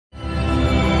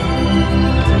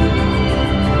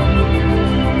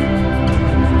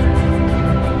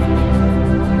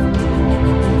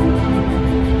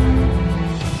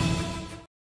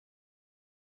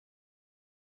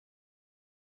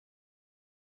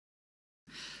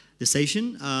the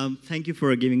session. Thank you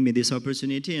for giving me this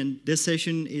opportunity. And this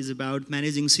session is about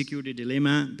managing security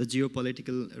dilemma, the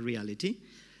geopolitical reality.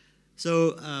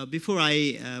 So before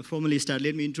I formally start,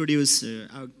 let me introduce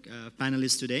our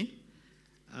panelists today.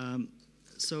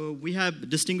 So we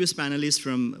have distinguished panelists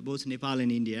from both Nepal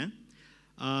and India.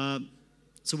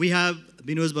 So we have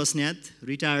Binoj Basnyat,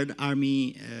 retired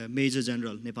Army Major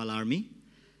General, Nepal Army.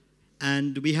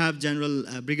 And we have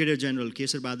Brigadier General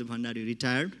Keshar Bhandari,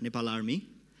 retired Nepal Army.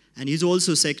 And he's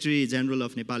also Secretary General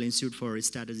of Nepal Institute for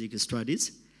Strategic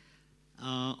Studies.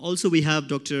 Also, we have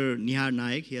Dr. Nihar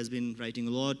Nayak. He has been writing a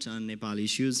lot on Nepal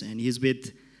issues, and he's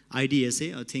with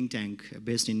IDSA, a think tank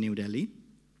based in New Delhi.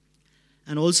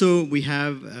 And also, we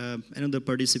have another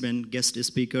participant, guest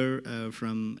speaker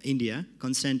from India,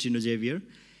 Constantino Xavier.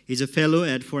 He's a fellow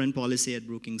at Foreign Policy at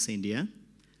Brookings, India.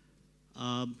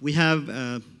 We have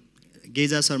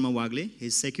Geja Sharma Wagle.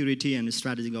 He's Security and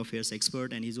Strategic Affairs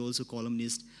expert, and he's also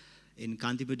columnist in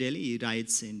Kantipur, Delhi. He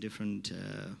writes in different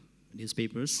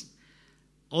newspapers.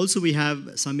 Also, we have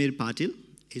Samir Patil.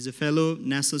 He's a fellow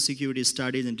National Security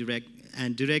Studies and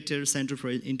Director, Center for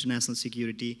International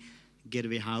Security,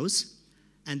 Gateway House.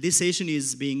 And this session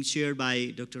is being chaired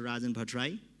by Dr. Rajan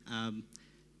Bhattarai.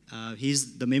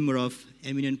 He's the member of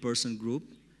Eminent Person Group.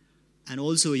 And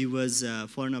also, he was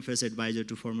Foreign Affairs Advisor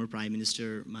to former Prime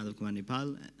Minister Madhav Kumar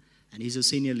Nepal. And he's a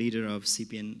senior leader of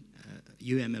CPN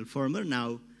UML, former.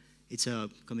 Now, it's a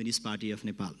Communist Party of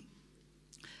Nepal.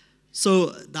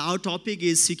 So our topic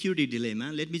is security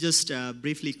dilemma. Let me just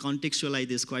briefly contextualize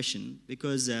this question,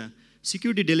 because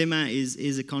security dilemma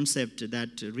is a concept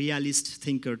that realist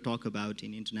thinkers talk about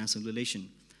in international relation.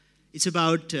 It's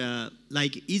about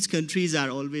like each countries are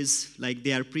always like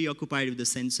they are preoccupied with the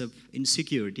sense of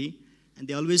insecurity, and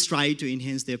they always try to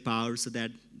enhance their power so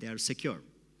that they are secure.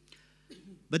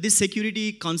 But this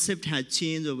security concept has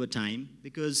changed over time,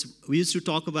 because we used to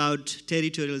talk about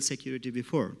territorial security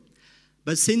before.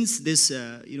 But since this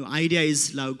idea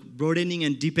is like broadening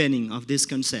and deepening of this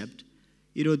concept,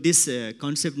 this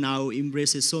concept now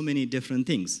embraces so many different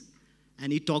things.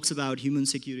 And it talks about human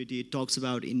security, it talks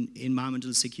about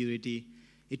environmental security,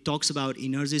 it talks about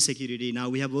energy security. Now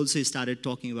we have also started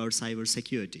talking about cyber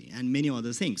security and many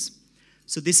other things.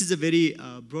 So this is a very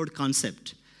broad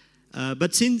concept.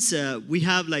 But since we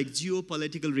have like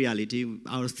geopolitical reality,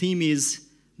 our theme is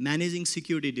managing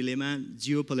security dilemma,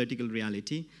 geopolitical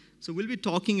reality. So we'll be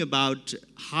talking about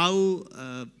how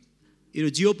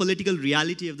geopolitical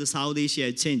reality of the South Asia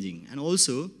is changing, and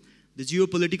also the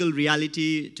geopolitical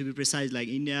reality, to be precise, like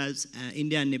India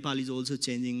and Nepal is also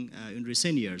changing in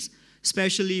recent years,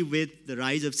 especially with the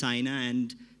rise of China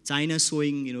and China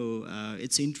showing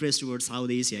its interest towards South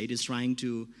Asia. It is trying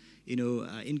to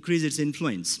increase its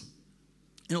influence,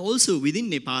 and also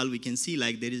within Nepal we can see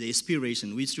like there is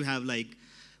aspiration. We used to have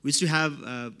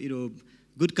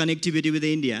good connectivity with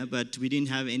India, but we didn't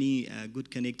have any good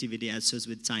connectivity as such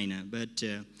with China. But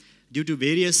due to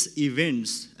various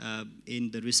events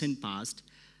in the recent past,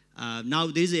 now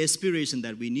there's an aspiration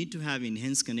that we need to have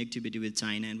enhanced connectivity with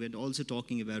China, and we're also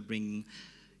talking about bringing,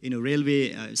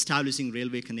 establishing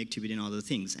railway connectivity and other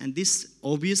things. And this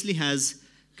obviously has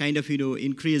kind of,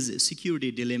 increased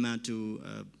security dilemma to,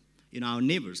 our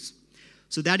neighbors.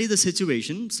 So that is the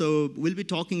situation. So we'll be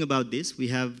talking about this. We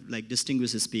have like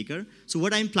distinguished speaker. So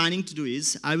what I'm planning to do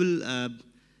is I will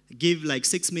give like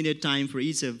 6-minute time for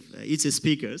each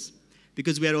speakers,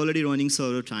 because we are already running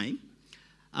short of time.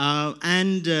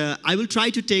 And I will try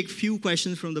to take few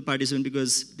questions from the participant,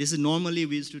 because this is normally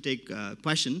we used to take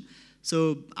question.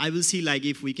 So I will see like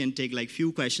if we can take like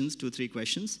few questions, 2-3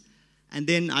 questions. And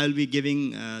then I'll be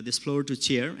giving this floor to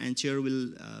chair, and chair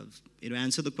will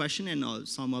answer the question and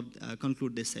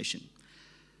conclude this session.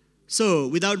 So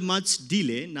without much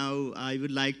delay, now I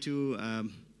would like to,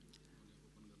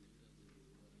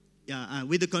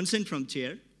 with the consent from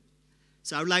chair,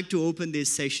 so I would like to open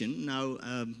this session now,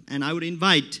 and I would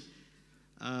invite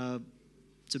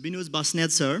Binoj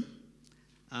Basnyat sir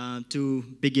to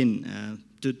begin,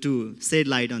 to shed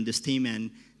light on this theme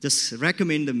and just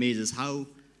recommend the measures how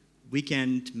we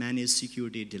can manage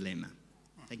security dilemma.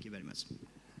 Thank you very much.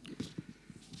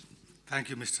 Thank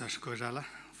you, Mr. Koirala,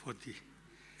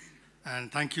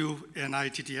 and thank you,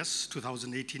 NITS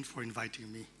 2018, for inviting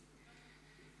me.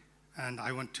 And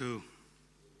I want to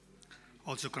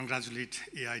also congratulate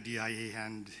AIDIA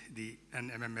and the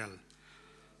NMML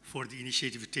for the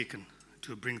initiative taken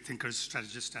to bring thinkers,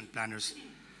 strategists, and planners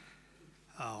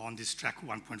on this track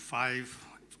 1.5,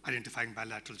 identifying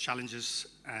bilateral challenges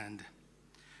and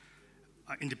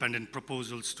independent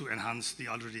proposals to enhance the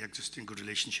already existing good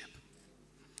relationship.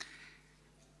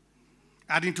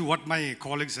 Adding to what my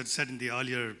colleagues had said in the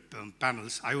earlier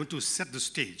panels, I want to set the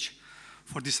stage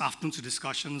for this afternoon's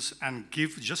discussions and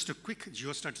give just a quick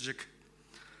geostrategic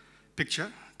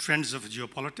picture, trends of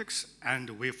geopolitics, and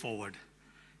way forward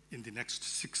in the next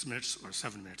 6 minutes or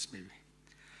 7 minutes, maybe.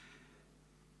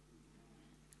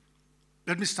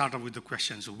 Let me start off with the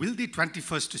questions. Will the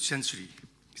 21st century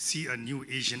see a new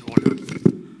Asian order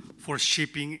for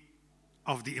shaping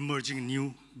of the emerging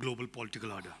new global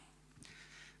political order?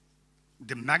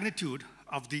 The magnitude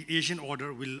of the Asian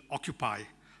order will occupy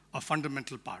a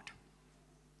fundamental part.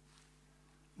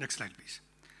 Next slide, please.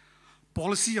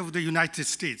 Policy of the United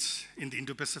States in the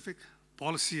Indo-Pacific,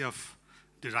 policy of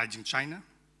the rising China,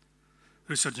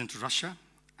 resurgent Russia,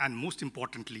 and most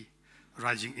importantly,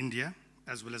 rising India,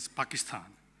 as well as Pakistan,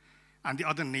 and the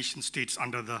other nation states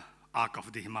under the arc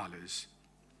of the Himalayas.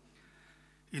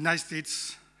 The United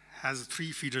States has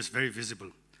 3 feeders very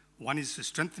visible. One is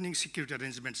strengthening security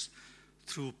arrangements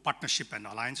through partnership and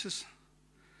alliances.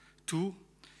 2,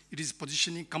 it is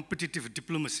positioning competitive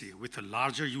diplomacy with a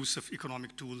larger use of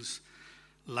economic tools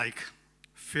like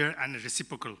fair and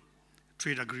reciprocal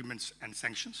trade agreements and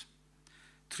sanctions.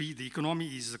 3, the economy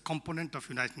is a component of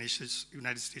United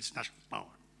States national power.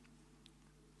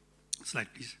 Slide,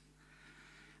 please.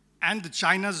 And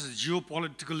China's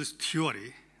geopolitical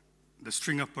theory, the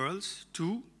string of pearls.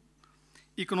 2,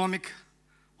 economic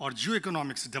or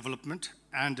geoeconomics development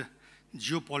and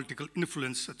geopolitical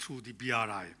influence through the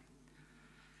BRI.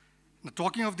 Now,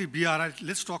 talking of the BRI,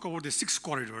 let's talk about the 6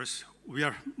 corridors. We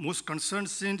are most concerned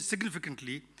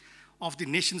significantly of the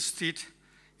nation state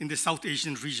in the South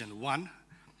Asian region. 1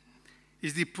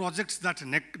 is the projects that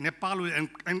Nepal will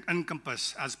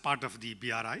encompass as part of the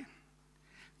BRI,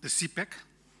 the CPEC,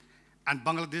 and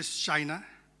Bangladesh, China,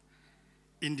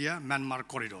 India, Myanmar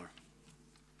corridor.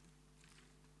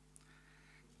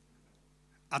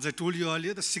 As I told you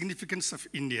earlier, the significance of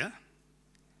India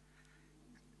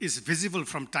is visible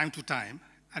from time to time,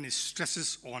 and it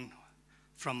stresses on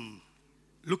from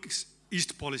look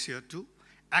east policy to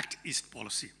act east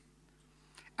policy.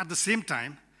 At the same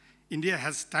time, India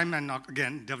has time and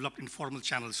again developed informal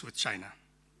channels with China.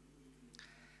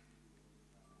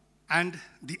 And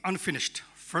the unfinished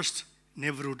first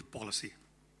Nehru policy,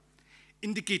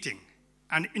 indicating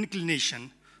an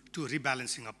inclination to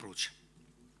rebalancing approach.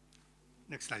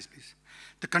 Next slide, please.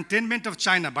 The containment of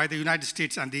China by the United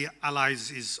States and the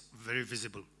allies is very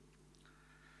visible.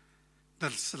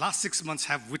 The last 6 months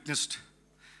have witnessed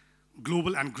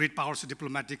global and great powers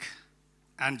diplomatic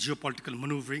and geopolitical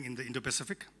maneuvering in the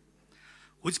Indo-Pacific,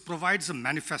 which provides a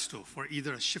manifesto for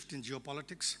either a shift in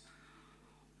geopolitics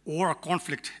or a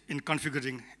conflict in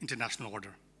configuring international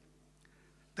order.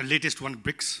 The latest one,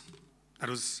 BRICS, that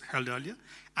was held earlier,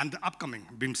 and the upcoming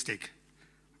BIMSTEC,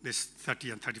 this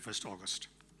 30 and 31st August.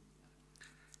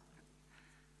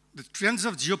 The trends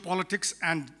of geopolitics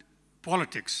and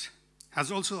politics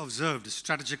has also observed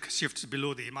strategic shifts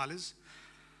below the Himalayas,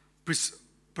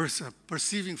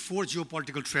 perceiving 4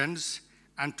 geopolitical trends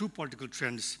and 2 political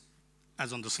trends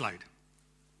as on the slide.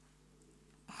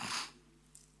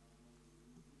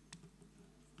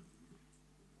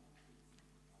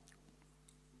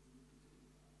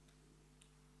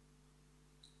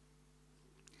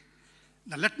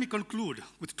 Now let me conclude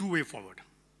with 2 ways forward.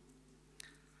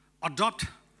 Adopt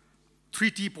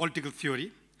 3T political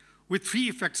theory, with 3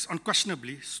 effects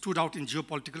unquestionably stood out in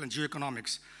geopolitical and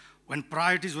geoeconomics when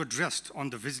priorities were addressed on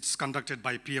the visits conducted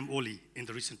by PM Oli in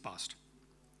the recent past.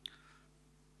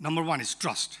 Number 1 is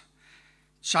trust.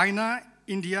 China,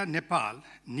 India, Nepal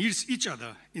needs each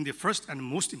other in the first and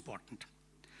most important.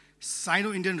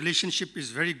 Sino-Indian relationship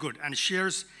is very good and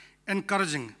shares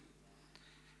encouraging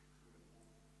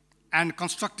and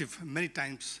constructive, many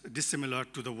times dissimilar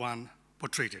to the one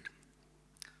portrayed.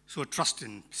 So trust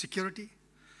in security,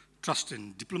 trust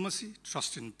in diplomacy,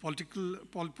 trust in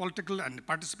political and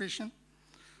participation,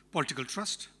 political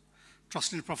trust,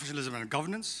 trust in professionalism and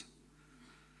governance,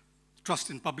 trust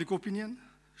in public opinion,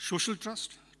 social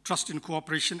trust, trust in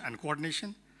cooperation and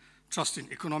coordination, trust in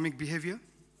economic behavior.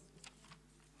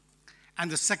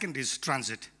 And the second is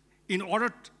transit. In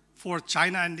order for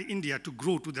China and India to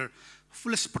grow to their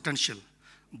fullest potential,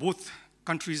 both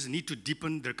countries need to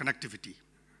deepen their connectivity.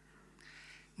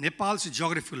 Nepal's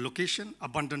geographical location,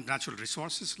 abundant natural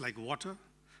resources like water,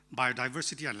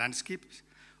 biodiversity and landscapes,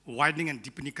 widening and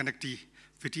deepening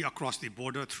connectivity across the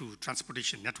border through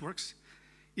transportation networks,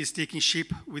 is taking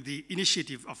shape with the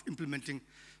initiative of implementing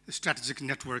strategic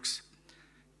networks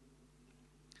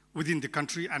within the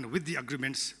country and with the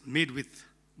agreements made with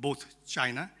both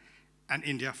China and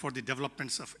India for the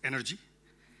developments of energy,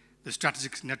 the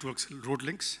strategic networks, road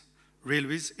links,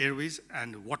 railways, airways,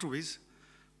 and waterways,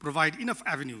 provide enough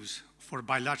avenues for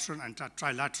bilateral and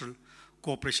trilateral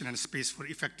cooperation and space for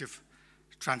effective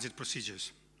transit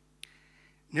procedures.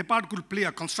 Nepal could play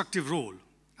a constructive role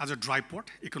as a dry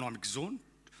port, economic zone,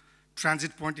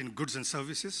 transit point in goods and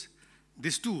services.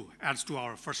 This too adds to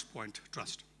our first point,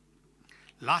 trust.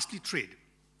 Lastly, trade.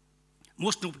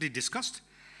 Most notably discussed,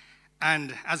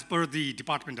 and as per the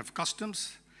Department of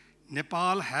Customs,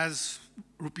 Nepal has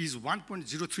rupees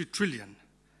 1.03 trillion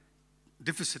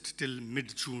deficit till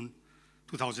mid-June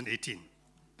 2018,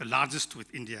 the largest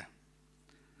with India,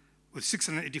 with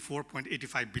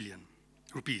 684.85 billion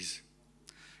rupees.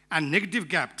 And negative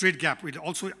gap, trade gap, will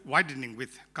also widening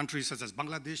with countries such as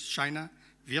Bangladesh, China,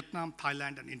 Vietnam,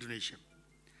 Thailand, and Indonesia.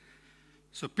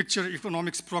 So picture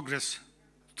economics progress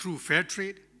through fair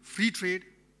trade, free trade,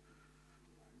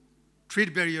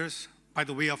 trade barriers by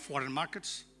the way of foreign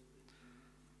markets,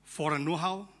 foreign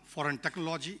know-how, foreign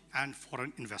technology, and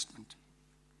foreign investment.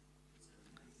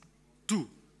 2.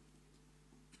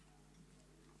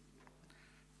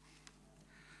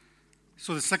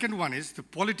 So the second one is the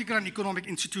political and economic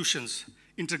institutions,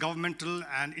 intergovernmental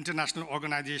and international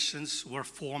organizations were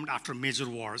formed after major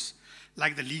wars,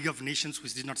 like the League of Nations,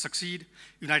 which did not succeed,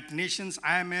 United Nations,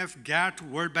 IMF, GATT,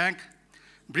 World Bank,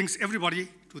 brings everybody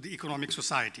to the economic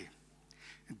society.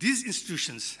 These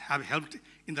institutions have helped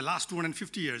in the last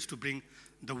 250 years to bring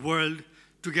the world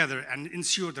together and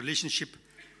ensure the relationship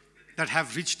that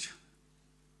have reached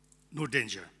no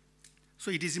danger.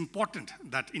 So it is important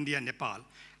that India and Nepal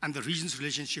and the region's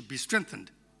relationship be strengthened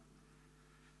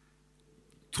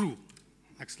through,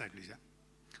 next slide please, yeah,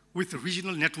 with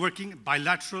regional networking,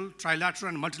 bilateral, trilateral,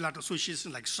 and multilateral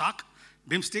associations like SAARC,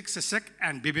 BIMSTEC, CESEC,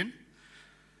 and BIBIN,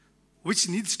 which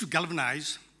needs to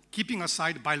galvanize, keeping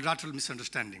aside bilateral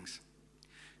misunderstandings.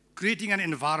 Creating an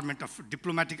environment of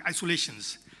diplomatic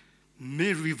isolations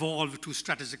may revolve to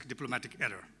strategic diplomatic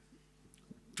error.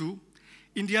 2,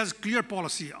 India's clear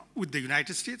policy with the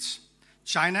United States,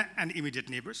 China, and immediate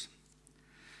neighbors.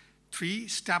 3,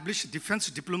 establish defense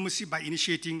diplomacy by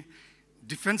initiating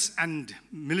defense and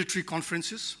military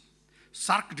conferences,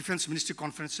 SAARC Defense Ministry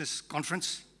Conference,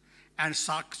 and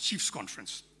SAARC Chiefs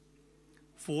Conference.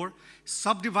 4,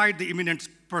 subdivide the eminent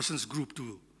persons group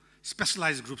to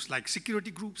specialized groups like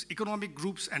security groups, economic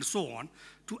groups, and so on,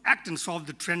 to act and solve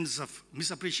the trends of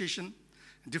misappreciation,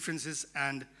 differences,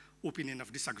 and opinion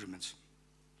of disagreements.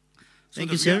 So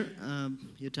thank you, sir.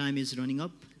 Your time is running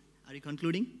up. Are you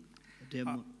concluding?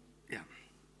 Yeah.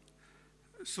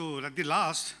 So at the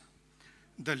last,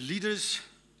 the leaders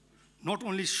not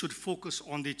only should focus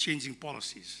on the changing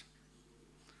policies,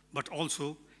 but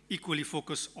also equally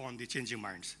focus on the changing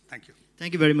minds. Thank you.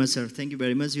 Thank you very much, sir. Thank you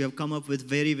very much. You have come up with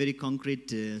very, very concrete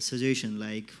suggestions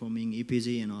like forming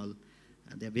EPG and all.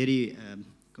 They're very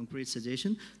concrete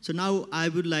suggestions. So now I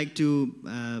would like to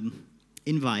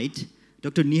invite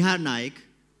Dr. Nihar Nayak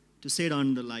to shed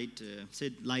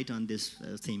light on this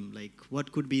theme. Like,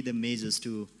 what could be the measures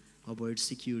to avoid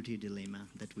security dilemma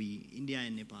that India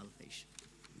and Nepal face?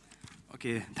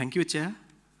 Okay, thank you, Chair.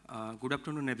 Good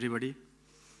afternoon, everybody.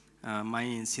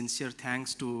 My sincere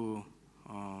thanks to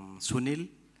Sunil,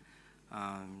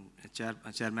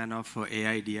 Chairman of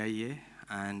AIDIA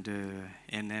and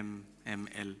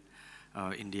NMML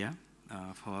India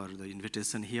for the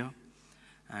invitation here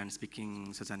and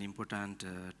speaking such an important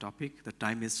topic. The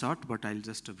time is short, but I'll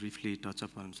just briefly touch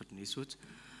upon certain issues.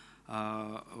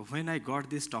 When I got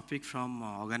this topic from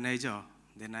organizer,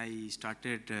 then I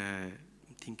started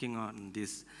thinking on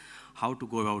this, how to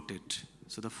go about it.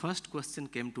 So the first question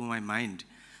came to my mind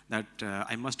that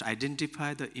I must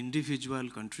identify the individual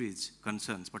countries'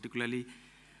 concerns, particularly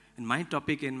in my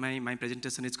topic, in my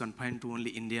presentation is confined to only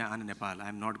India and Nepal.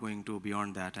 I'm not going to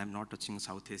beyond that. I'm not touching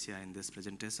South Asia in this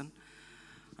presentation.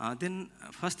 Then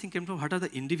first thing came to what are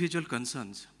the individual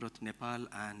concerns, both Nepal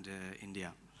and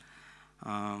India.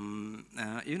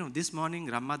 You know, this morning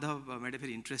Ram Madhav made a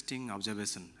very interesting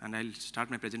observation, and I'll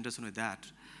start my presentation with that.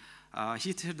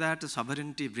 He said that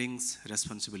sovereignty brings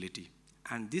responsibility,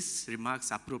 and this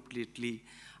remarks appropriately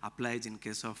applies in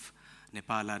case of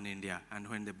Nepal and India, and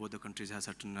when both the countries have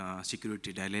certain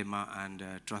security dilemma and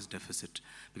trust deficit,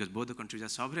 because both the countries are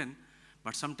sovereign,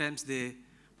 but sometimes they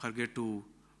forget to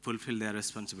fulfill their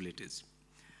responsibilities.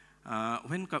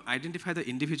 When identify the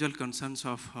individual concerns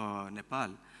of Nepal,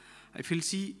 I feel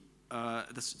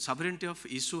the sovereignty of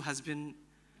issue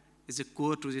is a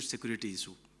core to its security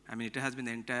issue. I mean, it has been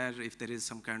the entire, if there is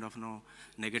some kind of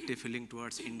negative feeling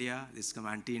towards India, this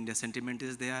anti-India sentiment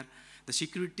is there, the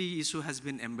security issue has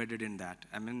been embedded in that.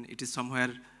 I mean, it is somewhere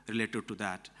related to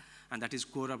that, and that is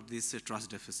core of this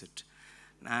trust deficit.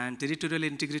 And territorial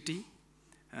integrity,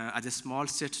 as a small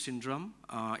state syndrome,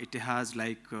 it has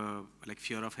like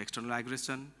fear of external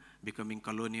aggression, becoming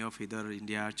colony of either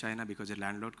India or China because it's a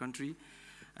landlocked country,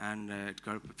 and it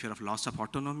got fear of loss of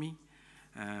autonomy,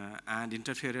 and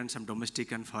interference from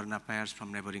domestic and foreign affairs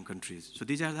from neighboring countries. So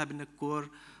these have been the core,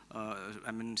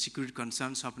 security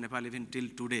concerns of Nepal even till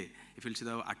today. If you see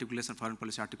the articulation, foreign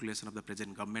policy articulation of the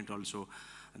present government also,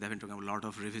 they have been talking about a lot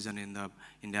of revision in the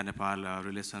India-Nepal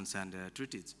relations and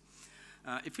treaties.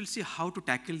 If you'll see how to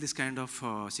tackle this kind of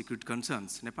security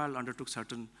concerns, Nepal undertook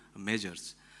certain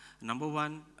measures. Number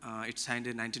one, it signed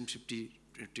a 1950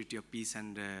 Treaty of Peace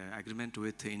and Agreement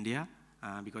with India,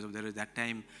 because of that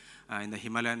time in the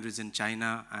Himalayan region,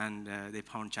 China, and they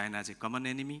found China as a common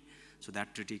enemy. So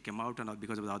that treaty came out, and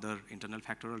because of the other internal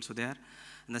factor also there.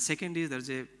 And the second is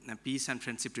there's a peace and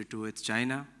friendship treaty with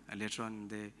China. Later on,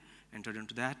 they entered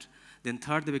into that. Then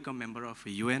third, they become member of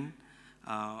UN.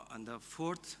 And the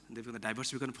fourth, they become the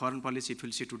diversification foreign policy. If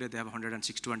you'll see today, they have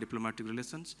 161 diplomatic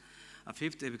relations.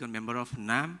 Fifth, they become member of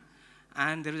NAM.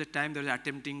 And there was a time they were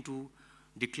attempting to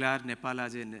declare Nepal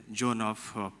as a zone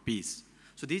of peace.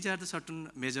 So these are the certain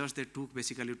measures they took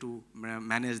basically to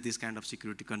manage this kind of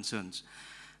security concerns.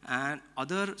 And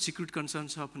other security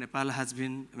concerns of Nepal has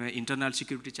been internal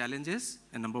security challenges.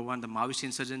 And number one, the Maoist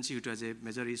insurgency, which was a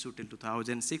major issue till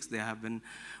 2006. They have been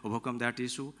overcome that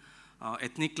issue.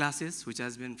 Ethnic clashes, which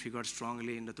has been figured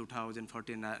strongly in the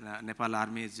 2014 Nepal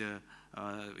Army's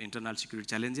internal security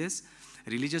challenges.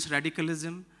 Religious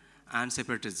radicalism and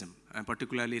separatism, and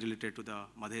particularly related to the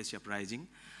Madhesi uprising.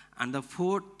 And the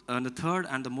third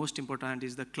and the most important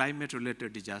is the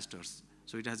climate-related disasters.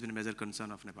 So it has been a major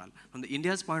concern of Nepal. From the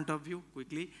India's point of view,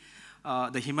 quickly,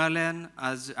 the Himalayan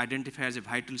as identified as a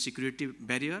vital security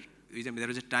barrier. There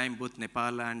was a time both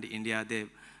Nepal and India, they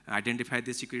identified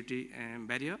the security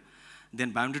barrier.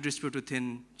 Then boundary dispute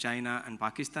within China and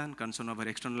Pakistan, concern over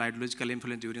external ideological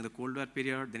influence during the Cold War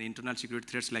period, then internal security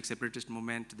threats like separatist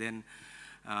movement, then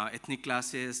ethnic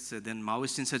clashes, then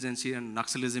Maoist insurgency and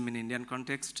Naxalism in Indian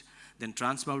context, then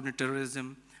transboundary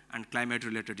terrorism, and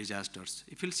climate-related disasters.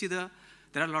 If you'll see there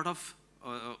are a lot of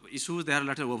issues, there are a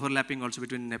lot of overlapping also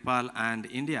between Nepal and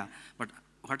India, but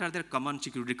what are their common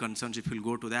security concerns if you'll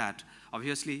go to that?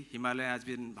 Obviously, Himalaya has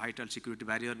been vital security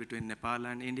barrier between Nepal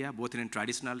and India, both in a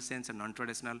traditional sense and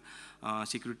non-traditional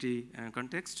security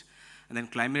context. And then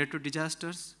climate-related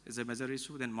disasters is a major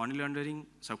issue. Then money laundering,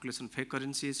 circulation fake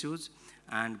currency issues,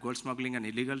 and gold smuggling and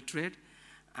illegal trade.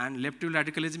 And left-wing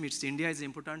radicalism, India is an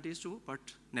important issue, but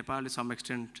Nepal to some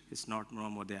extent is not no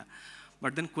more there.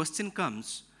 But then question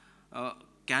comes,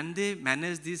 can they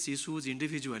manage these issues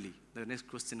individually? The next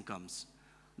question comes.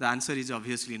 The answer is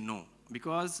obviously no,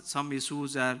 because some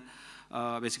issues are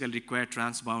basically require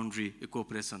transboundary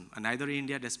cooperation. And neither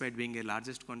India, despite being a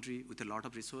largest country with a lot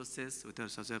of resources, with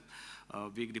such a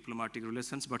big diplomatic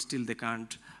relations, but still they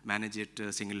can't manage it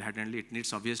single-handedly. It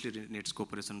needs, obviously needs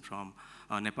cooperation from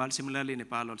Nepal. Similarly,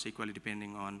 Nepal also equally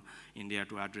depending on India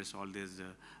to address all these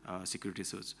security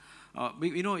issues.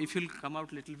 If you'll come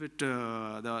out a little bit,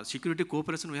 the security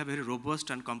cooperation, we have very robust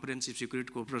and comprehensive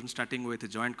security cooperation, starting with the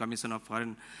Joint Commission of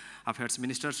Foreign Affairs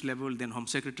Ministers level, then Home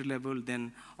Secretary level,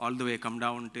 then all the way come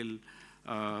down till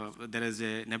there is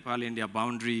a Nepal-India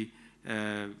boundary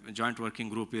joint working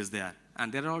group is there.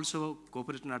 And there are also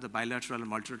cooperation at the bilateral and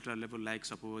multilateral level, like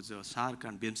suppose SAARC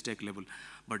and BIMSTEC level.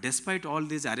 But despite all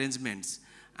these arrangements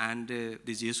and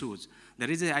these issues,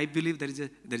 I believe there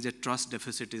is a trust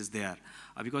deficit is there.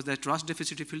 Because the trust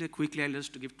deficit, if you quickly, I'll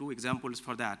just give two examples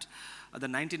for that. The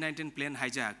 1919 plane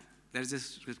hijack, there is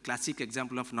this classic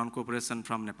example of non-cooperation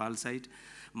from Nepal side.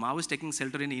 Maoists taking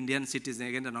shelter in Indian cities,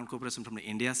 again the non-cooperation from the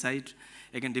India side.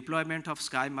 Again, deployment of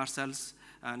sky marshals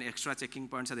and extra checking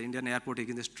points at the Indian airport,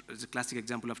 again this is a classic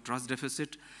example of trust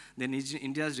deficit. Then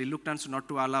India's reluctance not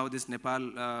to allow this Nepal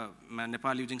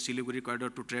using Siliguri corridor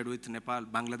to trade with Nepal.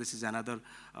 Bangladesh is another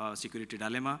security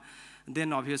dilemma.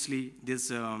 Then obviously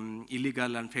this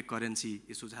illegal and fake currency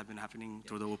issues have been happening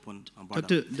through the open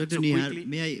border. Dr. Nihar,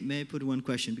 may I put one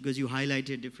question? Because you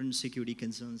highlighted different security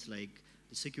concerns, like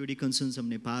the security concerns of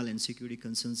Nepal and security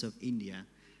concerns of India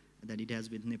that it has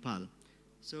with Nepal.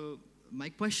 So my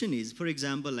question is, for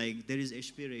example, like there is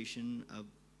aspiration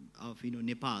of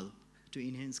Nepal to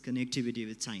enhance connectivity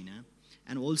with China,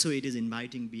 and also it is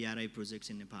inviting BRI projects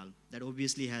in Nepal. That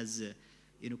obviously has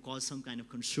caused some kind of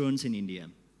concerns in India.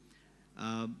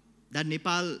 That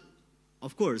Nepal,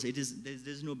 of course,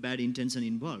 there's no bad intention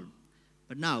involved.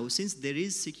 But now, since there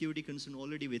is security concern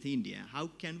already with India, how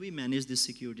can we manage this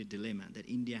security dilemma that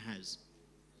India has?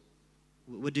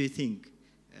 What do you think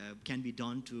can be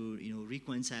done to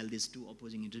reconcile these two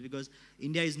opposing interests? Because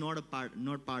India is not part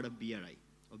of BRI.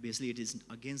 Obviously, it is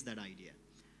against that idea.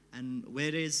 And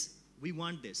whereas we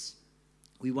want this.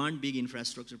 We want big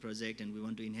infrastructure project and we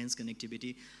want to enhance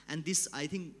connectivity. And this, I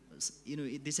think,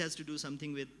 this has to do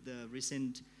something with the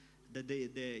recent,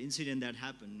 the incident that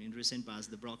happened in recent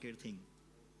past, the blockade thing.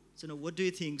 So now what do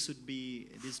you think should be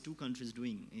these two countries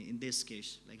doing in this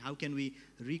case? Like how can we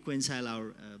reconcile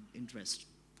our interest?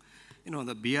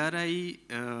 The BRI,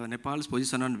 Nepal's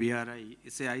position on BRI,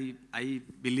 I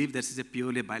believe this is a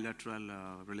purely bilateral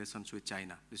relations with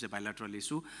China. This is a bilateral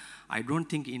issue. I don't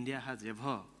think India has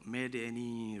ever made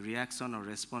any reaction or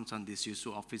response on this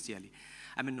issue officially.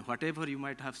 I mean, whatever you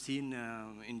might have seen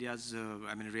India's,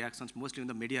 reactions, mostly in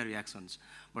the media reactions,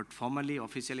 but formally,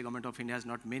 officially, Government of India has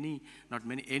not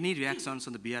any reactions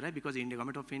on the BRI because the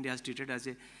Government of India has treated as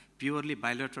a purely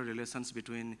bilateral relations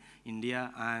between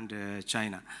India and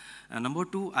China. Number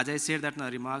two, as I said that in the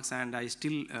remarks, and I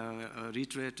still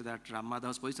reiterate that Ram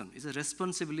Madhav's position is a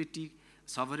responsibility,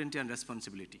 sovereignty and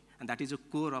responsibility, and that is a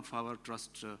core of our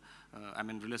trust,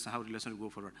 how relations will go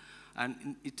forward.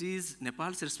 And it is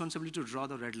Nepal's responsibility to draw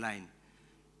the red line.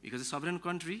 Because a sovereign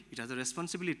country, it has a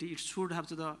responsibility, it should have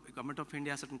to the Government of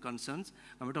India certain concerns.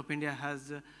 Government of India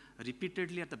has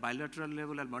repeatedly at the bilateral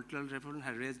level and multilateral level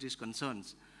has raised these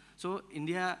concerns. So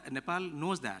Nepal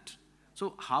knows that.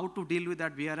 So how to deal with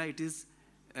that BRI,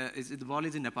 the ball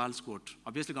is in Nepal's court.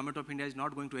 Obviously, Government of India is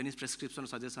not going to any prescription or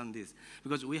suggestion on this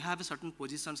because we have certain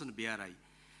positions on the BRI.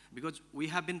 Because we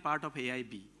have been part of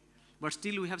AIB. But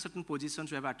still we have certain positions,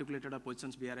 we have articulated our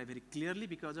positions BRI very clearly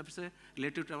because of it's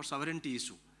related to our sovereignty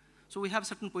issue. So we have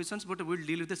certain positions, but we'll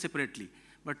deal with it separately.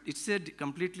 But it's a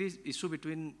completely issue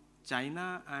between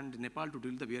China and Nepal to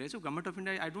deal with the BRI. So Government of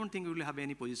India, I don't think we will have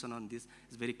any position on this.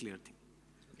 It's a very clear thing.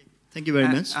 Okay. Thank you very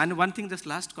much. And one thing, just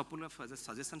last couple of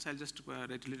suggestions, I'll just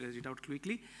read out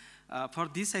quickly. For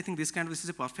this, I think this is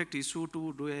a perfect issue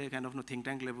to do a kind of think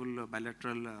tank level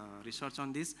bilateral research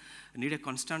on this. Need a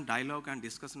constant dialogue and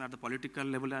discussion at the political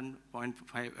level and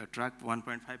track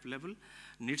 1.5 level.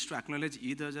 Needs to acknowledge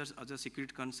either other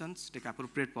security concerns, take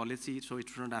appropriate policy so it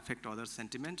should not affect other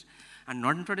sentiment. And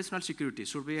non-traditional security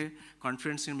should be a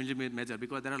conferencing measure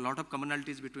because there are a lot of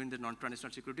commonalities between the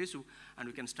non-traditional security issue and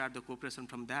we can start the cooperation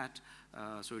from that.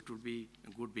 So it would be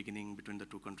a good beginning between the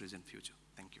two countries in future.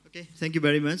 Thank you. Okay, thank you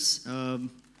very much.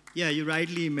 Yeah, you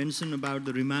rightly mentioned about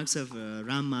the remarks of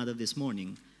Ram Madhav this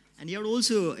morning. And he had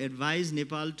also advised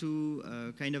Nepal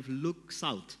to kind of look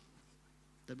south.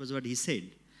 That was what he said.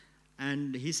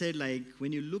 And he said, like,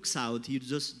 when you look south, you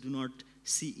just do not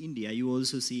see India. You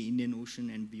also see Indian Ocean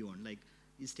and beyond, like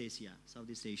East Asia,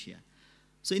 Southeast Asia.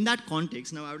 So in that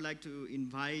context, now I would like to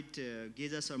invite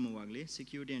Geja Sharma Wagle,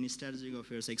 Security and Strategic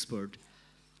Affairs expert,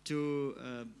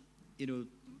 to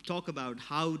talk about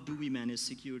how do we manage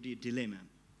security dilemma.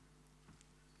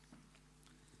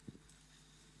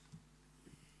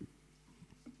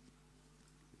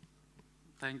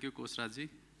 Thank you, Kosh Raji.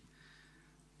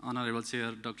 Honorable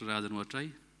Chair, Dr. Rajan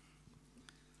Bhattarai,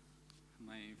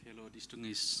 my fellow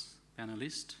distinguished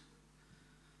panelists,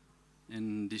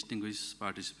 and distinguished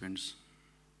participants.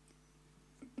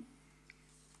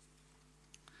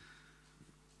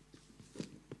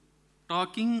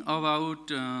 Talking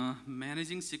about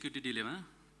managing security dilemma,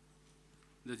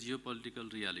 the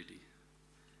geopolitical reality,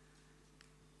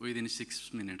 within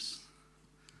 6 minutes,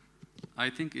 I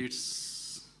think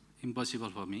it's impossible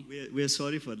for me. We are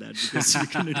sorry for that because we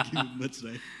cannot give much,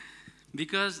 right?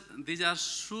 Because these are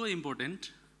so important,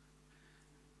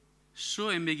 so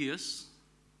ambiguous,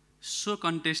 so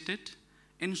contested,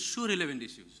 and so relevant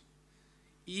issues.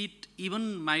 It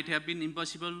even might have been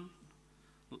impossible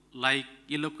like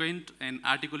eloquent and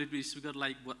articulate speaker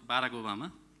like Barack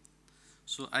Obama.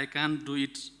 So I can't do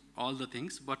it all the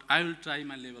things, but I will try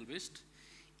my level best.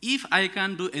 If I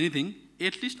can't do anything,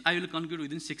 at least I will conclude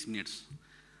within 6 minutes.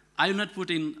 I will not put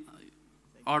in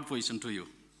odd position to you,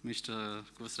 Mr.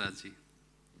 Kosh Raji.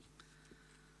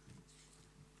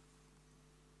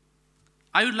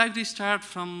 I would like to start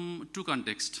from two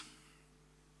contexts.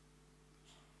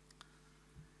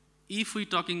 If we're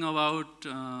talking about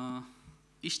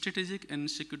strategic and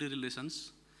security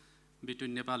relations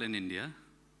between Nepal and India,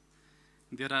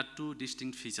 there are two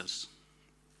distinct features.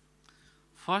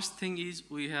 First thing is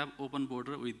we have open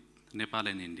border with Nepal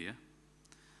and India.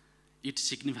 It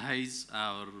signifies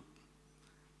our,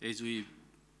 as we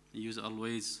use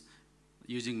always,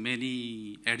 using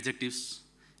many adjectives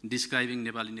describing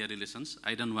Nepal-India relations.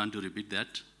 I don't want to repeat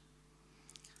that.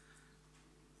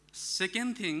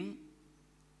 Second thing,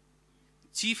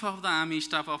 Chief of the Army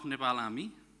Staff of Nepal Army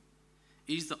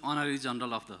is the Honorary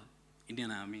General of the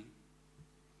Indian Army.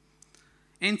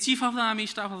 And Chief of the Army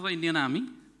Staff of the Indian Army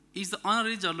is the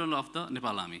Honorary General of the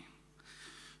Nepal Army.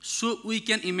 So we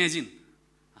can imagine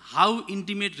how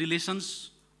intimate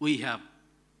relations we have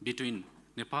between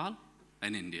Nepal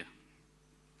and India.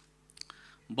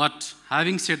 But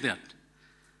having said that,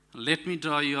 let me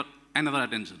draw your another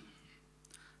attention.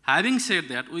 Having said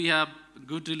that, we have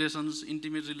good relations,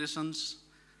 intimate relations,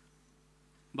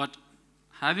 but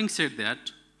having said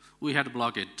that, we had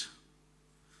blockade.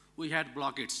 We had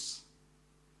blockades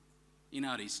in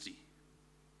our history.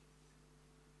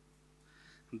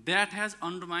 That has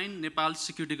undermined Nepal's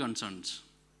security concerns.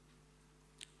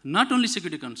 Not only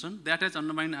security concerns, that has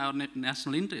undermined our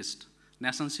national interest,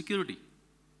 national security.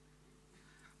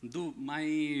 Though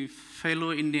my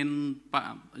fellow Indian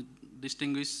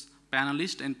distinguished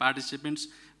panelists and participants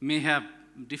may have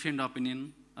different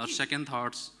opinion or second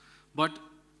thoughts, but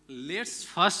let's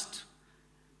first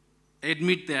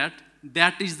admit that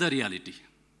that is the reality.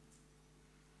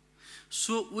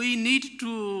 So we need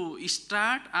to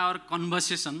start our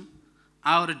conversation,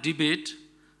 our debate,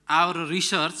 our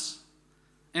research,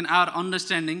 and our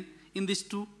understanding in these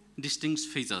two distinct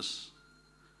phases.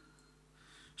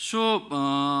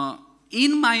 So,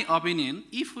 in my opinion,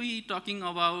 if we talking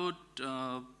about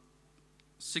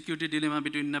security dilemma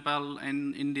between Nepal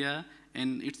and India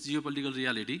and its geopolitical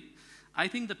reality, I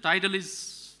think the title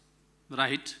is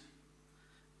right,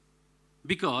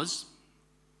 because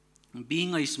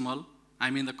being a small,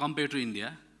 compared to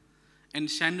India, and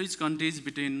sandwich countries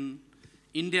between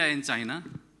India and China,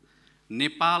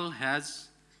 Nepal has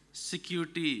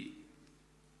security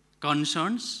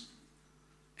concerns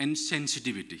and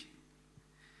sensitivity.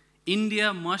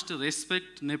 India must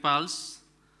respect Nepal's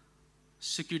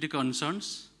security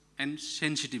concerns and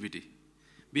sensitivity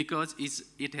because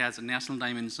it has national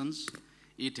dimensions,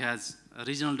 it has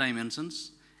regional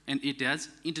dimensions, and it has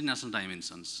international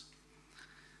dimensions.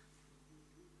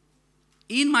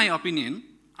 In my opinion,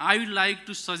 I would like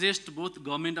to suggest both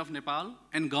Government of Nepal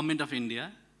and Government of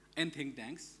India and think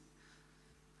tanks.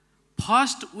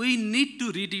 First, we need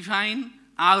to redefine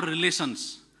our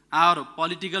relations, our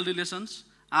political relations,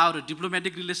 our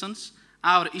diplomatic relations,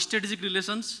 our strategic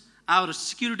relations, our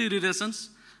security relations,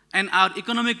 and our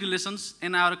economic relations,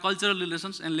 and our cultural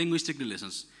relations and linguistic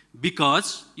relations.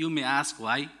 Because, you may ask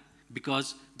why,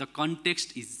 because the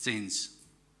context is changed.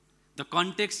 The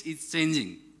context is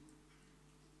changing.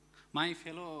 My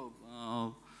fellow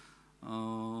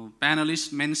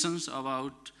panelist mentions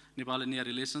about Nepal-India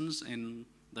relations in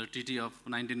the Treaty of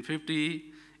 1950,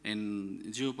 in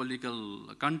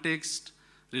geopolitical context,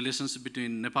 relations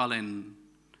between Nepal and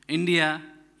India.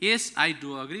 Yes, I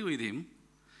do agree with him.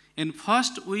 And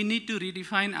first, we need to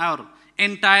redefine our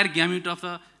entire gamut of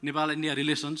the Nepal-India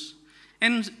relations.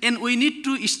 And we need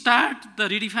to start the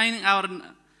redefining our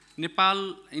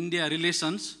Nepal-India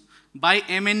relations by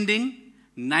amending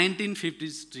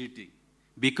 1950s treaty.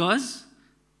 Because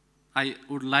I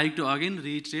would like to again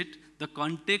reiterate, the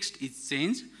context is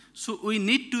changed. So we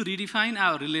need to redefine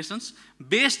our relations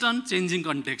based on changing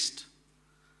context.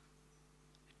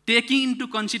 Taking into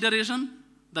consideration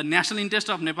the national interest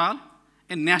of Nepal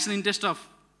and national interest of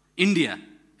India,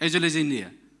 as well as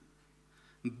India,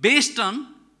 based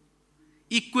on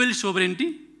equal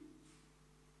sovereignty,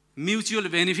 mutual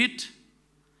benefit,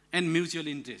 and mutual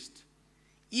interest.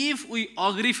 If we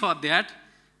agree for that,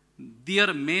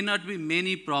 there may not be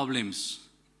many problems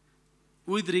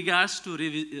with regards to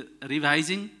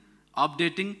revising,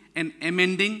 updating, and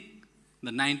amending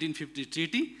the 1950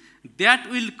 treaty that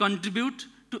will contribute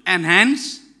to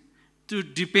enhance, to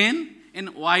deepen,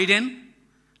 and widen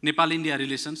Nepal-India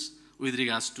relations with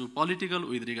regards to political,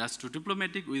 with regards to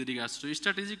diplomatic, with regards to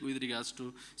strategic, with regards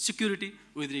to security,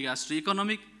 with regards to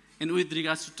economic, and with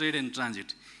regards to trade and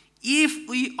transit. If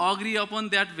we agree upon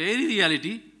that very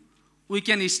reality, we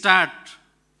can start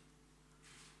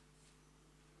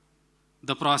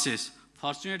the process.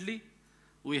 Fortunately,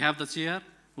 we have the chair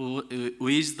who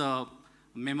is the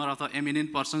member of the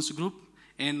Eminent Persons Group,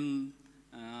 and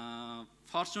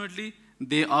fortunately,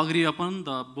 they agree upon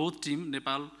the both team,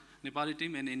 Nepali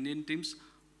team and Indian teams,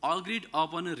 agreed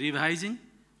upon revising,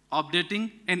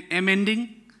 updating, and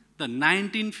amending the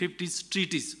 1950s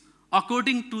treaties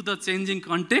according to the changing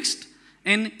context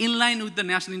and in line with the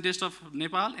national interest of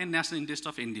Nepal and national interest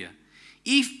of India.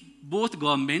 If both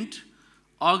government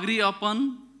agree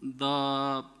upon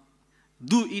the,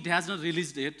 though it has not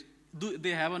released yet,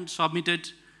 they haven't submitted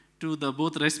to the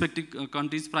both respective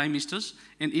countries' prime ministers,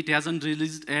 and it hasn't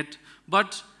released yet.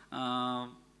 But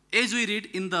as we read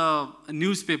in the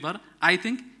newspaper, I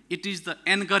think it is the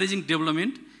encouraging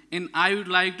development, and I would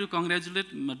like to congratulate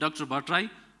Dr. Bhattarai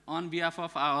on behalf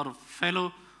of our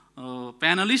fellow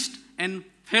panelists and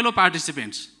fellow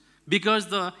participants, because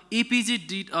the EPG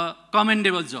did a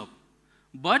commendable job.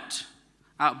 But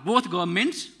both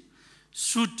governments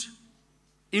should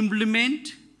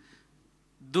implement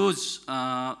those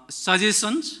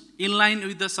suggestions in line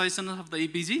with the suggestions of the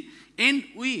EPG, and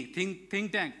we think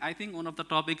tank. I think one of the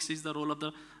topics is the role of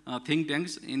the think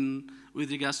tanks with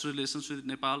regards to relations with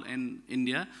Nepal and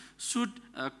India should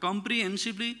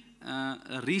comprehensively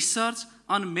research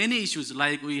on many issues,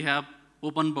 like we have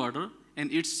open border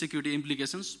and its security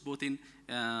implications both in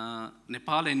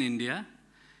Nepal and India.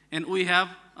 And we have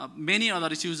many other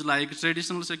issues like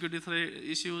traditional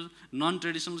security issues,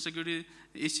 non-traditional security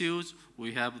issues.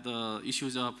 We have the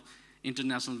issues of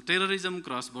international terrorism,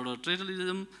 cross-border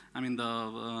terrorism, I mean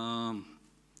the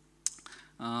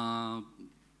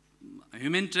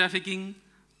human trafficking,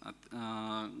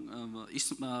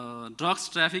 drugs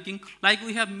trafficking. Like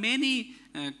we have many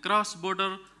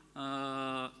cross-border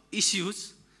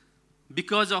issues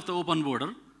because of the open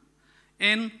border.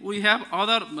 And we have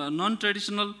other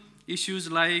non-traditional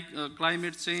issues like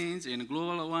climate change and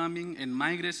global warming and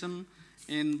migration.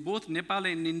 And both Nepal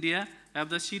and India have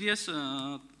the serious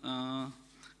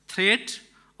threat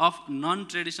of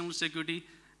non-traditional security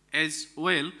as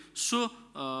well. So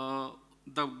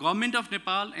the government of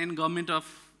Nepal and government of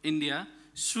India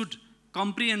should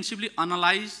comprehensively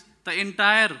analyze the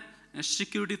entire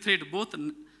security threat, both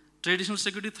traditional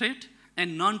security threat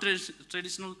and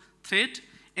non-traditional threat.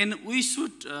 And we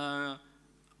should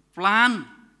plan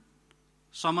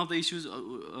some of the issues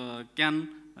can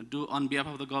do on behalf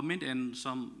of the government and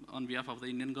some on behalf of the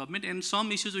Indian government, and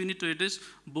some issues we need to address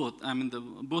both, I mean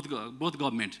both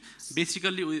government,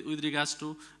 basically with regards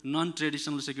to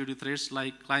non-traditional security threats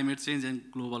like climate change and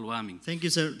global warming. Thank you,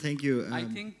 sir. Thank you. I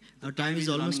think our time is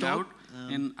almost out.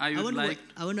 And I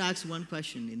want to ask one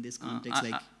question in this context.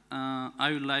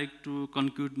 I would like to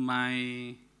conclude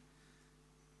my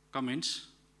comments.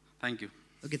 Thank you.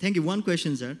 Okay, thank you. One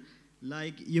question, sir.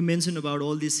 Like you mentioned about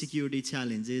all these security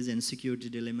challenges and security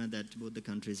dilemma that both the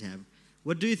countries have.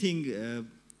 What do you think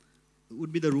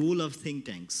would be the role of think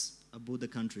tanks of both the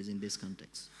countries in this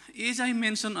context? As I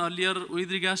mentioned earlier,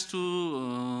 with regards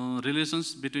to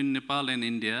relations between Nepal and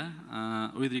India,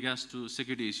 with regards to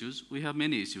security issues, we have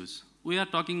many issues. We are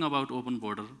talking about open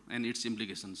border and its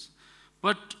implications.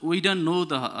 But we don't know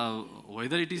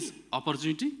whether it is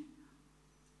opportunity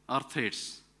or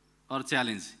threats or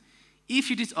challenge. If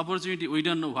it is opportunity, we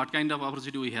don't know what kind of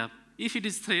opportunity we have. If it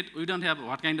is threat, we don't have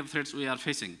what kind of threats we are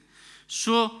facing.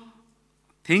 So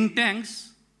think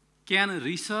tanks can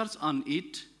research on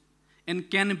it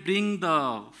and can bring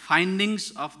the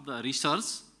findings of the research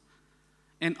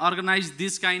and organize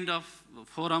this kind of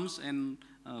forums and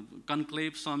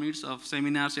conclave summits of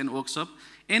seminars and workshops,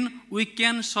 and we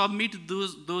can submit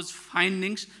those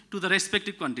findings to the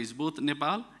respective countries, both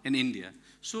Nepal and India.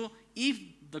 So if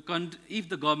the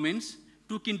governments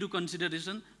took into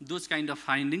consideration those kind of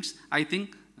findings, I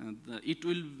think it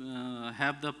will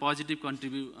have the positive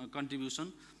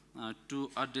contribution to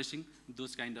addressing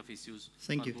those kind of issues.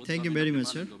 Thank you. Thank you very much,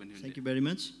 sir. Thank you very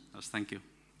much. Yes, thank you.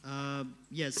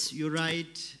 Yes, you're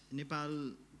right.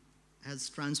 Nepal has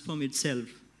transformed itself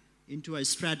into a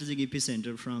strategic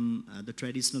epicenter from the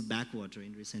traditional backwater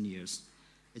in recent years.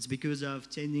 It's because of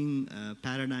changing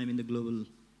paradigm in the global,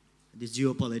 this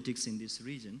geopolitics in this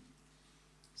region.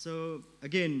 So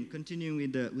again, continuing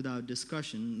with our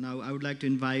discussion, now I would like to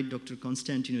invite Dr.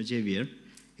 Constantino Xavier.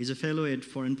 He's a fellow at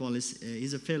foreign policy.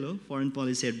 Foreign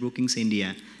policy at Brookings,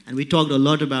 India, and we talked a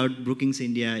lot about Brookings,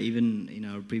 India, even in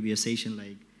our previous session.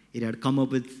 Like it had come up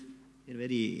with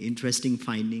very interesting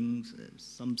findings.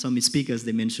 Some speakers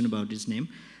they mentioned about his name.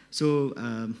 So,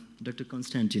 Dr.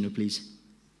 Constantino, please.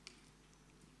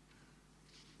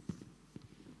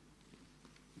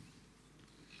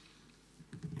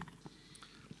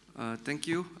 Thank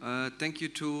you. Thank you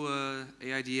to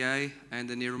AIDIA and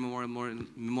the Nehru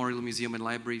Memorial Museum and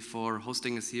Library for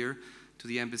hosting us here, to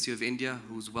the Embassy of India,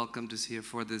 who's welcomed us here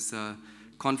for this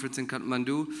conference in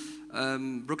Kathmandu.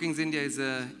 Brookings India is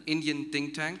an Indian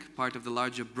think tank, part of the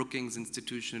larger Brookings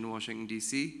institution in Washington,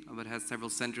 D.C., but has several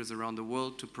centers around the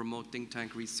world to promote think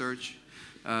tank research,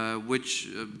 which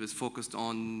is focused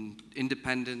on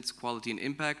independence, quality, and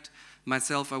impact.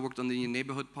 Myself, I worked on the Indian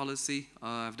neighborhood policy.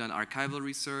 I've done archival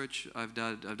research. I've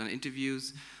done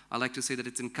interviews. I like to say that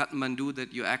it's in Kathmandu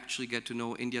that you actually get to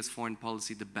know India's foreign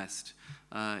policy the best.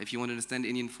 If you want to understand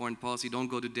Indian foreign policy, don't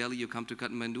go to Delhi, you come to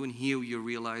Kathmandu, and here you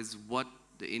realize what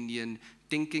the Indian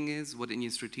thinking is, what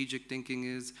Indian strategic thinking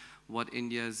is, what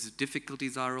India's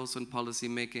difficulties are also in policy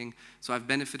making. So I've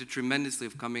benefited tremendously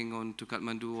of coming on to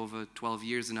Kathmandu over 12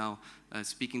 years now,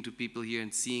 speaking to people here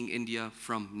and seeing India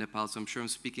from Nepal. So I'm sure I'm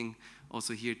speaking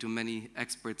also here to many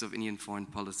experts of Indian foreign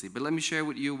policy. But let me share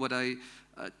with you what I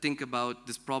think about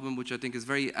this problem, which I think is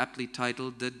very aptly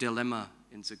titled The Dilemma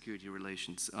in security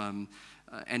relations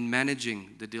and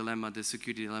managing the dilemma, the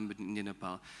security dilemma between India and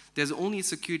Nepal. There's only a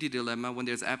security dilemma when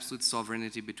there's absolute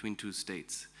sovereignty between two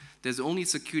states. There's only a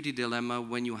security dilemma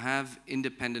when you have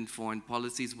independent foreign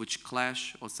policies which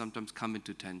clash or sometimes come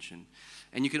into tension.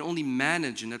 And you can only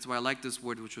manage, and that's why I like this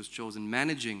word which was chosen,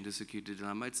 managing the security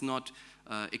dilemma. It's not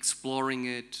exploring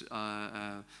it,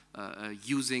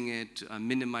 using it,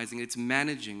 minimizing it. It's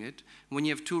managing it. When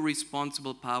you have two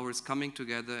responsible powers coming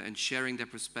together and sharing their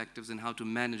perspectives and how to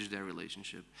manage their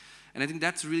relationship. And I think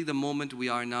that's really the moment we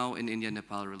are now in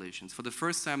India-Nepal relations. For the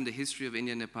first time in the history of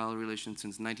India-Nepal relations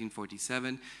since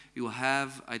 1947, you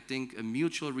have, I think, a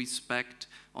mutual respect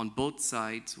on both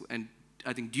sides, and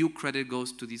I think due credit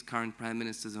goes to these current prime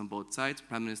ministers on both sides,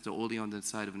 Prime Minister Oli on the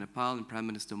side of Nepal and Prime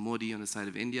Minister Modi on the side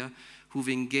of India, who've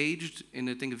engaged in,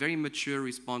 I think, a very mature,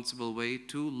 responsible way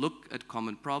to look at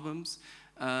common problems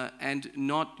and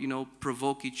not,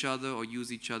 provoke each other or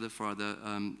use each other for other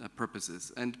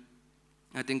purposes. And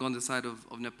I think on the side of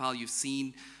Nepal, you've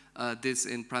seen this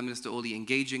in Prime Minister Oli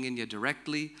engaging India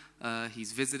directly.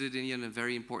 He's visited India in a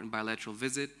very important bilateral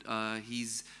visit.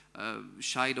 He's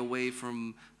shied away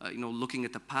from, looking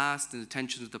at the past and the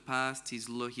tensions of the past.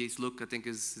 I think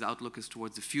his outlook is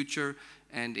towards the future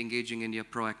and engaging India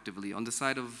proactively. On the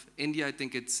side of India, I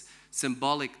think it's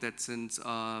symbolic that since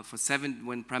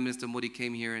when Prime Minister Modi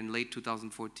came here in late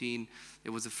 2014, it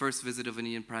was the first visit of an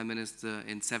Indian Prime Minister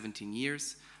in 17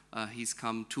 years. He's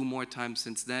come 2 more times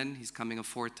since then. He's coming a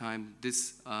 4th time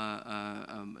this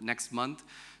next month.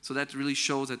 So that really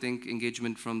shows, I think,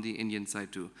 engagement from the Indian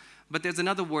side too. But there's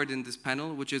another word in this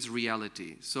panel, which is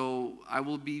reality. So I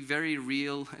will be very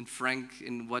real and frank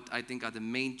in what I think are the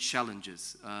main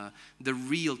challenges, the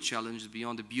real challenges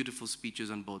beyond the beautiful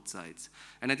speeches on both sides.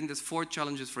 And I think there's 4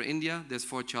 challenges for India, there's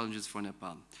 4 challenges for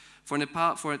Nepal.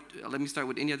 Let me start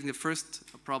with India. I think the first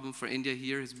problem for India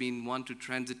here has been one to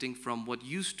transiting from what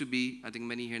used to be, I think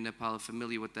many here in Nepal are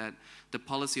familiar with that, the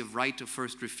policy of right of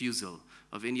first refusal,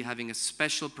 of India having a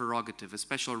special prerogative, a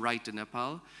special right in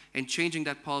Nepal, and changing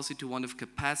that policy to one of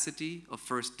capacity of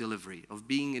first delivery, of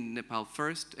being in Nepal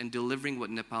first and delivering what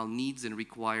Nepal needs and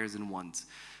requires and wants.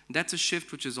 That's a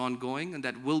shift which is ongoing, and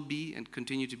that will be and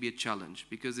continue to be a challenge,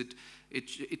 because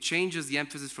it changes the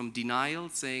emphasis from denial,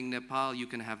 saying, Nepal, you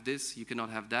can have this, you cannot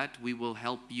have that, we will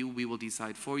help you, we will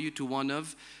decide for you, to one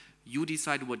of, you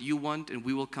decide what you want, and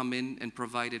we will come in and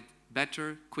provide it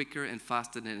better, quicker, and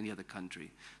faster than any other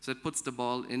country. So it puts the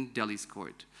ball in Delhi's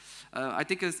court. I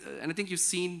think you've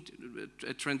seen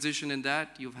a transition in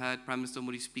that. You've had Prime Minister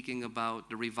Modi speaking about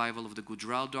the revival of the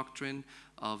Gujral doctrine,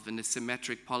 of an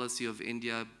asymmetric policy of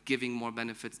India giving more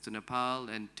benefits to Nepal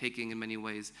and taking in many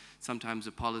ways sometimes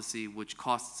a policy which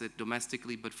costs it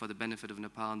domestically but for the benefit of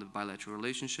Nepal and the bilateral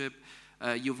relationship.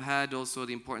 You've had also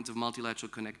the importance of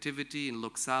multilateral connectivity and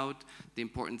look south, the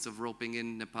importance of roping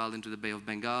in Nepal into the Bay of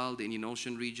Bengal, the Indian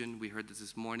Ocean region. We heard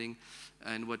this morning.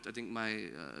 And what I think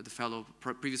the fellow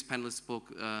previous panelist spoke,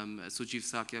 Sujiv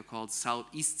Sakya, called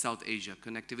East-South Asia,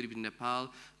 connectivity between Nepal,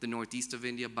 the northeast of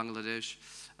India, Bangladesh,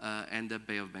 and the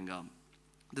Bay of Bengal.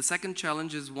 The second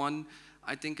challenge is one,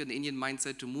 I think, an Indian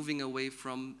mindset to moving away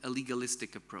from a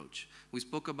legalistic approach. We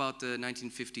spoke about the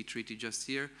 1950 treaty just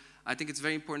here. I think it's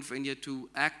very important for India to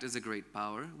act as a great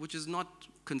power, which is not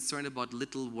concerned about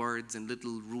little words and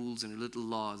little rules and little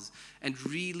laws, and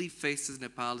really faces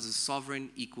Nepal as a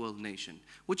sovereign, equal nation,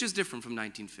 which is different from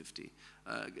 1950.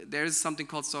 There is something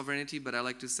called sovereignty, but I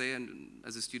like to say, and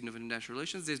as a student of international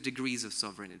relations, there's degrees of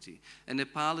sovereignty. And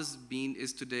Nepal is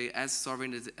today as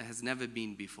sovereign as it has never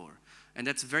been before. And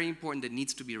that's very important, that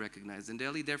needs to be recognized in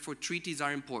Delhi. Therefore, treaties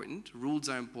are important, rules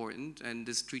are important, and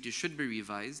this treaty should be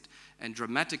revised and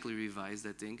dramatically revised,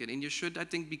 I think. And India should, I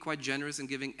think, be quite generous in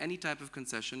giving any type of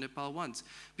concession Nepal wants.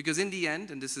 Because in the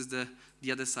end, and this is the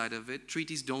other side of it,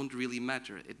 treaties don't really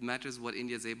matter. It matters what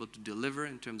India is able to deliver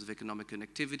in terms of economic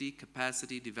connectivity,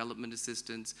 capacity, development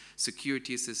assistance,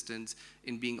 security assistance,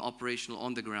 in being operational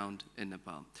on the ground in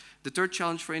Nepal. The third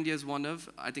challenge for India is one of,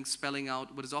 I think, spelling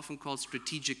out what is often called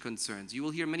strategic concerns. You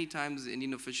will hear many times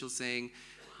Indian officials saying,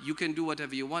 you can do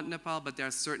whatever you want, Nepal, but there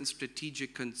are certain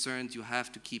strategic concerns you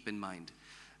have to keep in mind.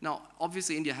 Now,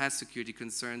 obviously, India has security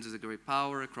concerns as a great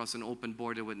power across an open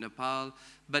border with Nepal,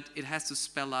 but it has to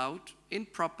spell out in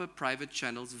proper private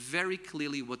channels very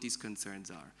clearly what these concerns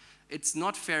are. It's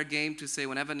not fair game to say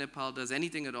whenever Nepal does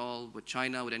anything at all with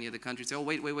China, with any other country, say, oh,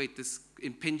 wait, this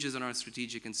impinges on our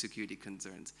strategic and security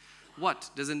concerns. What?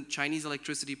 Doesn't Chinese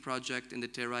electricity project in the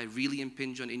Terai really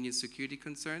impinge on Indian security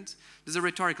concerns? This is a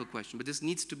rhetorical question, but this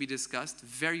needs to be discussed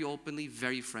very openly,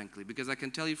 very frankly, because I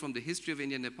can tell you from the history of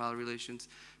India-Nepal relations,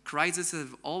 Crises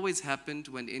have always happened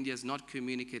when India has not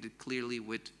communicated clearly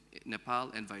with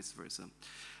Nepal and vice versa.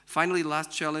 Finally,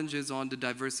 last challenge is on the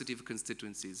diversity of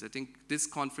constituencies. I think this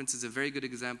conference is a very good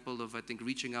example of, I think,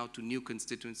 reaching out to new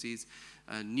constituencies,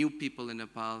 new people in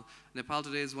Nepal. Nepal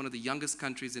today is one of the youngest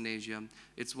countries in Asia.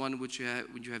 It's one which you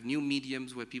have new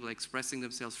mediums where people are expressing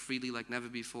themselves freely like never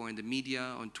before in the media,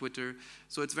 on Twitter.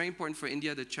 So it's very important for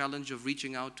India, the challenge of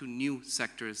reaching out to new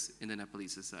sectors in the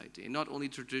Nepalese society. And not only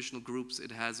traditional groups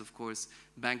it has, of course,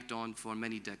 banked on for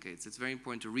many decades. It's very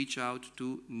important to reach out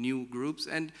to new groups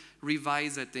and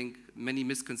revise, I think, many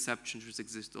misconceptions which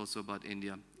exist also about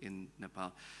India in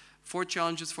Nepal. 4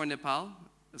 challenges for Nepal.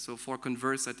 So 4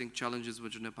 converse, I think, challenges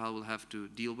which Nepal will have to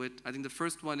deal with. I think the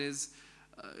first one is,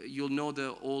 you'll know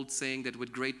the old saying that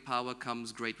with great power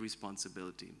comes great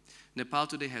responsibility. Nepal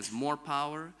today has more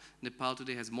power, Nepal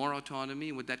today has more autonomy,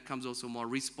 and with that comes also more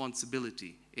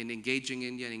responsibility in engaging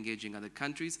India and engaging other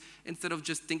countries, instead of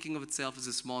just thinking of itself as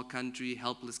a small country,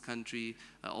 helpless country,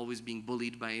 always being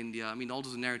bullied by India. I mean, all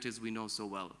those narratives we know so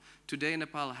well. Today,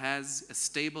 Nepal has a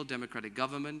stable democratic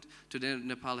government. Today,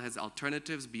 Nepal has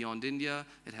alternatives beyond India.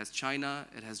 It has China,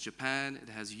 it has Japan, it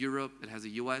has Europe, it has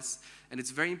the US. And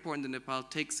it's very important that Nepal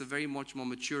takes a very much more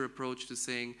mature approach to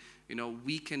saying, you know,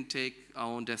 we can take our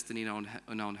own destiny in our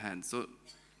own hands. So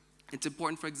it's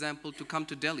important, for example, to come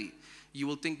to Delhi. You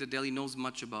will think that Delhi knows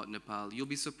much about Nepal. You'll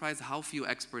be surprised how few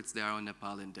experts there are on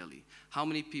Nepal in Delhi. How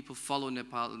many people follow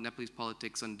Nepalese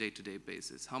politics on a day-to-day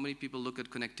basis? How many people look at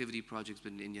connectivity projects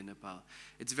between India and Nepal?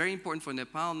 It's very important for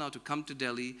Nepal now to come to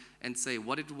Delhi and say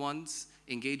what it wants,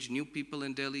 engage new people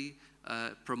in Delhi,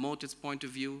 promote its point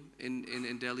of view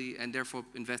in Delhi, and therefore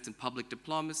invest in public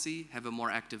diplomacy, have a more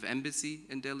active embassy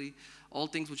in Delhi, all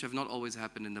things which have not always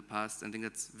happened in the past. I think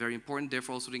that's very important,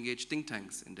 therefore also to engage think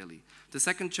tanks in Delhi. The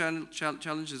second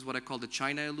challenge is what I call the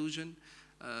China illusion.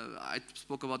 I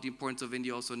spoke about the importance of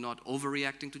India also not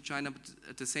overreacting to China, but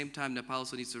at the same time, Nepal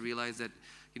also needs to realize that,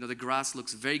 you know, the grass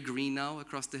looks very green now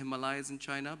across the Himalayas in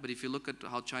China, but if you look at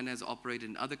how China has operated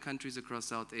in other countries across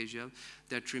South Asia,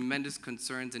 there are tremendous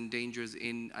concerns and dangers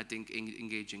in, I think,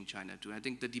 engaging China too. I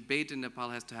think the debate in Nepal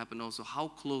has to happen also, how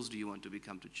close do you want to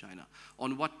become to China?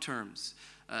 On what terms?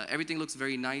 Everything looks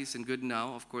very nice and good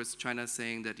now. Of course, China is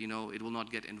saying that, you know, it will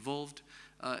not get involved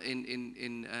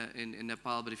in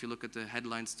Nepal, but if you look at the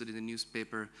headlines today in the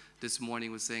newspaper this morning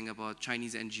was saying about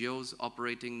Chinese NGOs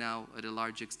operating now at a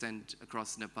large extent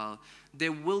across Nepal.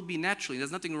 There will be naturally,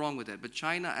 there's nothing wrong with that, but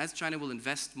China, as China will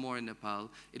invest more in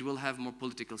Nepal, it will have more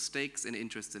political stakes and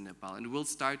interest in Nepal, and will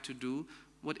start to do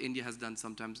what India has done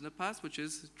sometimes in the past, which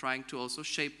is trying to also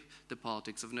shape the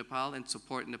politics of Nepal and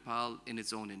support Nepal in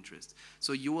its own interest.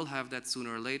 So you will have that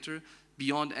sooner or later.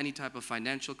 Beyond any type of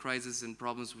financial crisis and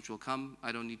problems which will come,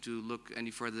 I don't need to look any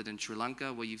further than Sri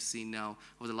Lanka, where you've seen now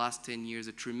over the last 10 years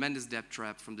a tremendous debt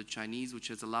trap from the Chinese, which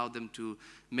has allowed them to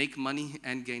make money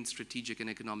and gain strategic and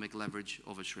economic leverage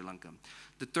over Sri Lanka.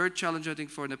 The third challenge, I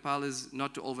think, for Nepal is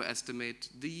not to overestimate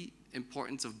the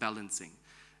importance of balancing.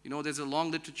 You know, there's a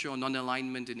long literature on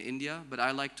non-alignment in India, but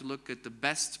I like to look at the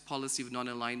best policy of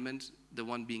non-alignment, the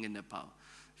one being in Nepal.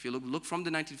 If you look from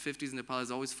the 1950s, Nepal has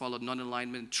always followed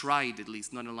non-alignment, tried at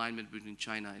least non-alignment between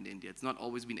China and India. It's not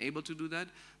always been able to do that,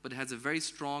 but it has a very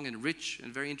strong and rich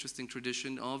and very interesting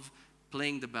tradition of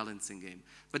playing the balancing game.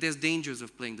 But there's dangers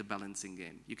of playing the balancing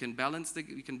game. You can balance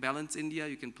India,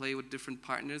 you can play with different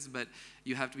partners, but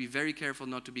you have to be very careful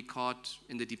not to be caught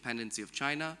in the dependency of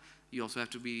China. You also have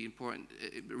to be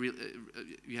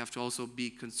you have to also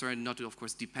be concerned not to, of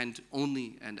course, depend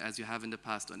only, and as you have in the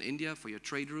past, on India for your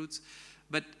trade routes.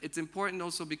 But it's important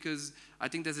also because I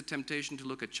think there's a temptation to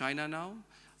look at China now.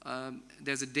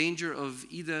 There's a danger of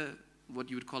either what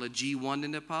you would call a G1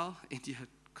 in Nepal, India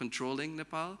controlling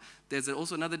Nepal. There's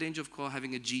also another danger of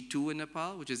having a G2 in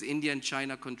Nepal, which is India and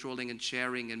China controlling and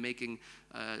sharing and making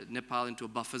Nepal into a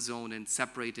buffer zone and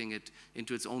separating it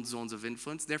into its own zones of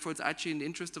influence. Therefore, it's actually in the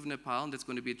interest of Nepal, and that's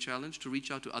going to be a challenge, to reach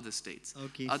out to other states,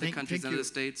 other countries and other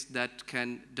states that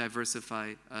can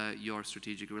diversify your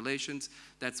strategic relations.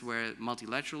 That's where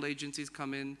multilateral agencies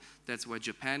come in. That's where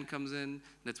Japan comes in.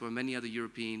 That's where many other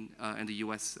European and the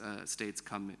US states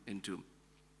come into.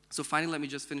 So finally, let me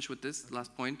just finish with this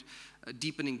last point,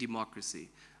 deepening democracy.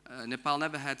 Nepal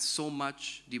never had so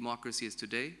much democracy as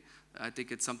today. I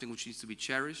think it's something which needs to be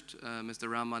cherished. Mr.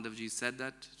 Ram Madhavji said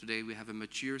that. Today we have a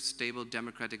mature, stable,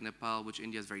 democratic Nepal, which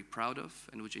India is very proud of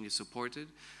and which India supported.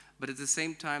 But at the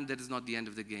same time, that is not the end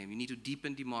of the game. You need to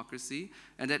deepen democracy,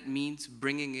 and that means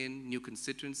bringing in new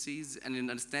constituencies and in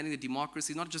understanding that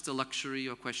democracy is not just a luxury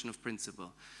or a question of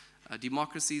principle.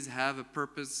 Democracies have a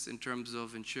purpose in terms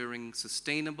of ensuring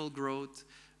sustainable growth,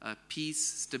 peace,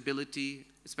 stability,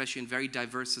 especially in very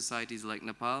diverse societies like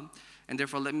Nepal. And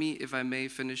therefore, let me, if I may,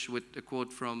 finish with a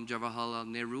quote from Jawaharlal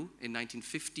Nehru in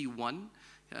 1951.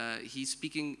 He's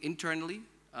speaking internally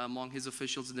among his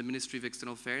officials in the Ministry of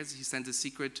External Affairs. He sends a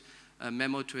secret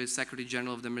memo to his Secretary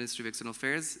General of the Ministry of External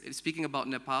Affairs, speaking about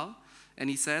Nepal. And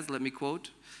he says, let me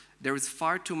quote, "There is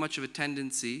far too much of a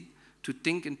tendency to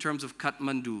think in terms of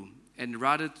Kathmandu and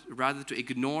rather to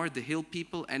ignore the hill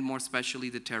people and more especially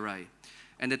the Terai.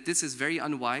 And that this is very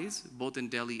unwise, both in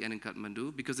Delhi and in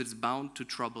Kathmandu, because it's bound to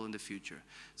trouble in the future."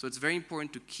 So it's very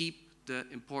important to keep the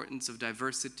importance of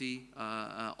diversity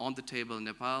on the table in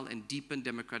Nepal and deepen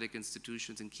democratic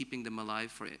institutions and keeping them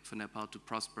alive for Nepal to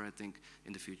prosper, I think,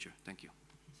 in the future. Thank you.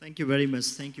 Thank you very much.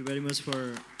 Thank you very much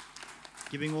for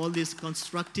giving all this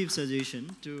constructive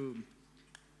suggestion to,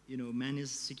 manage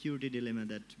security dilemma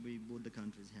that both the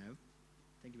countries have.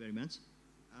 Thank you very much.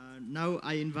 Now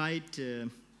I invite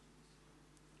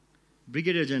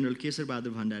Brigadier General Keshar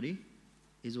Bahadur Bhandari.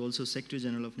 He's also Secretary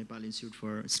General of Nepal Institute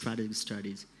for Strategic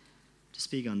Studies, to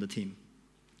speak on the theme.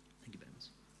 Thank you very much.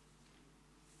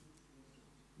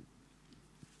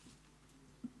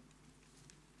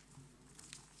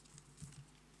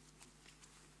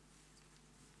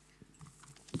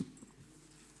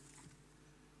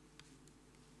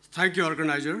 Thank you,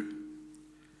 organizer.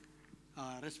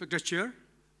 Respected chair,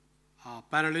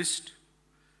 panelists,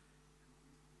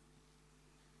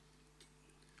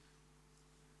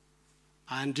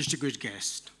 and distinguished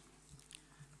guests.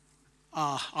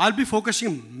 I'll be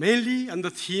focusing mainly on the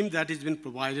theme that has been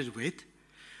provided with,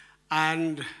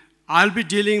 and I'll be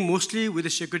dealing mostly with the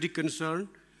security concern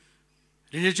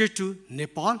related to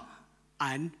Nepal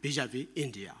and vis-a-vis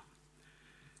India.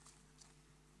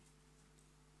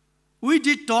 We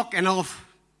did talk enough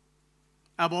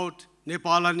about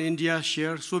Nepal and India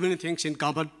share so many things in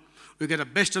common. We get the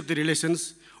best of the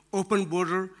relations, open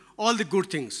border, all the good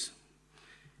things.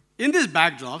 In these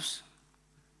backdrops,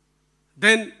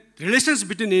 then relations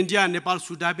between India and Nepal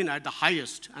should have been at the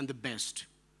highest and the best.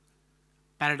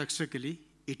 Paradoxically,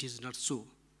 it is not so.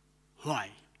 Why?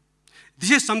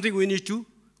 This is something we need to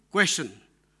question.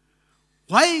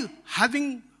 Why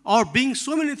having or being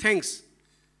so many things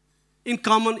in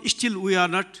common, still we are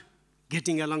not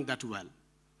getting along that well?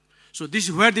 So this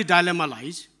is where the dilemma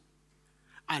lies.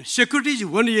 And security is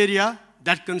one area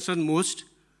that concerns most.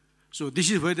 So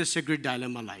this is where the security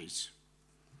dilemma lies.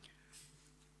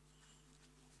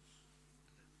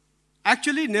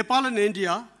 Actually, Nepal and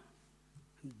India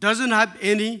doesn't have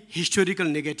any historical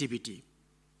negativity.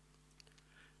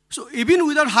 So even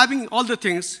without having all the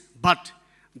things, but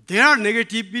their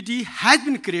negativity has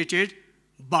been created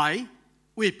by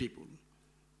we people.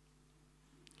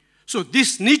 So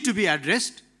this needs to be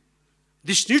addressed,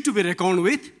 this needs to be reckoned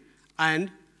with,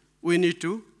 and we need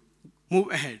to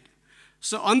move ahead.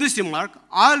 So on this remark,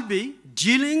 I'll be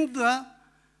dealing the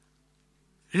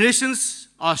relations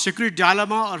or security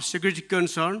dilemma or security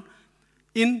concern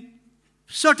in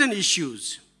certain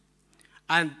issues.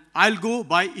 And I'll go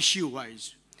by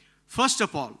issue-wise. First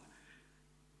of all,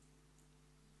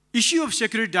 issue of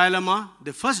security dilemma,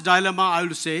 the first dilemma I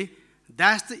will say,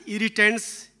 that's the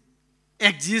irritants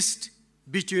exist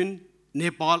between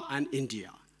Nepal and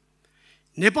India.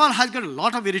 Nepal has got a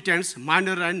lot of irritants,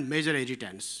 minor and major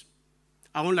irritants.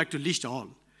 I won't like to list all.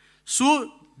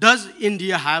 So does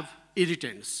India have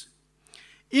irritants?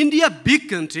 India, big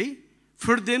country,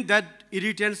 for them that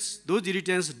irritants, those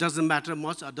irritants doesn't matter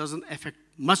much or doesn't affect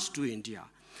much to India.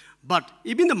 But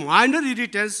even the minor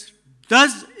irritants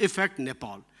does affect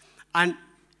Nepal and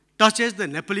touches the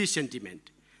Nepalese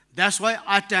sentiment. That's why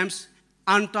at times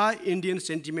anti-Indian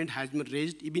sentiment has been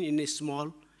raised even in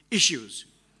small issues.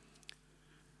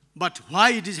 But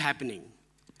why it is happening?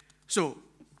 So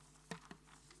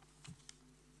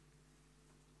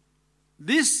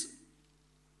this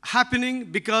happening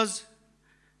because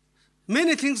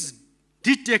many things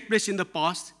did take place in the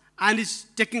past and is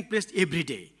taking place every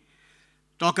day.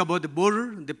 Talk about the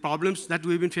border, the problems that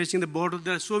we've been facing the border.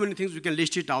 There are so many things we can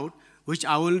list it out, which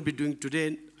I will be doing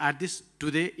today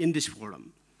in this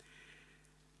forum.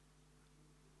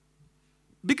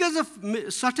 Because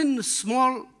of certain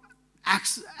small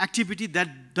activity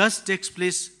that does take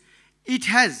place, it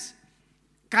has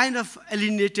kind of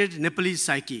alienated Nepalese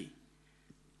psyche.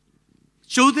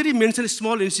 Chaudhary mentioned a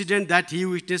small incident that he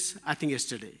witnessed, I think,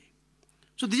 yesterday.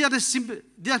 So these are the simple,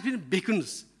 there have been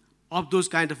beacons of those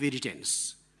kind of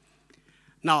irritants.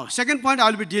 Now, second point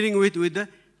I'll be dealing with the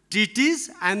treaties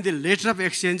and the letter of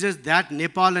exchanges that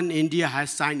Nepal and India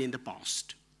has signed in the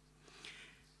past.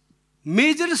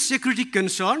 Major security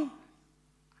concern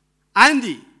and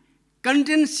the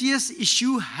contentious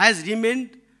issue has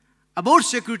remained about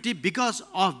security because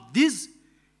of these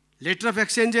letter of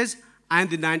exchanges and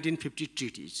the 1950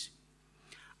 treaties.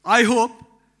 I hope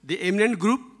the Eminent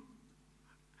group,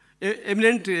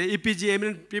 Eminent EPG,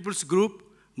 Eminent People's Group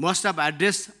must have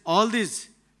addressed all these,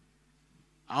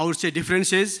 I would say,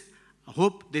 differences. I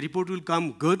hope the report will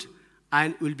come good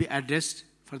and will be addressed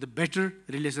for the better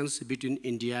relations between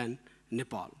India and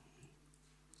Nepal.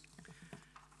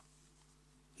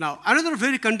 Now, another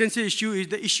very contentious issue is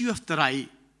the issue of Tarai.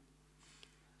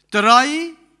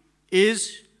 Tarai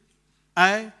is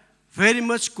a very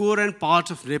much core and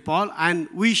part of Nepal, and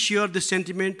we share the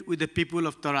sentiment with the people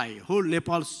of Tarai. Whole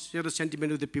Nepal share the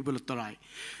sentiment with the people of Tarai.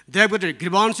 They have got a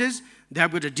grievances, they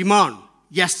have got a demand.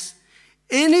 Yes,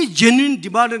 any genuine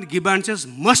demand and grievances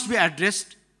must be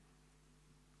addressed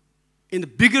in the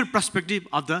bigger perspective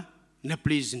of the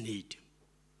Nepalese need.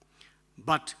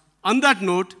 But on that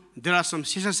note, there are some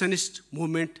secessionist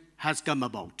movement has come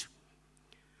about.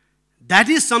 That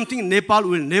is something Nepal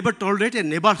will never tolerate and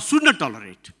Nepal should not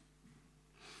tolerate.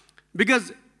 Because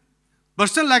a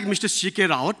person like Mr. C.K.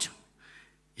 Raut,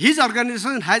 his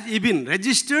organization has even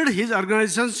registered his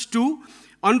organizations to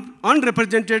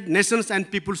Unrepresented Nations and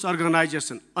Peoples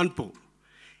Organization, UNPO,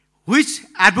 which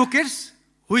advocates,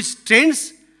 which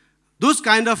trains those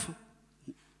kind of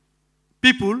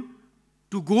people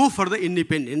to go for the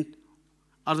independent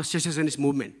or the secessionist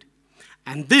movement.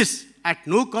 And this, at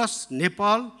no cost,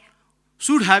 Nepal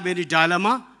should have any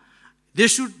dilemma. They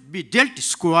should be dealt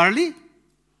squarely,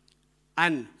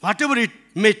 and whatever it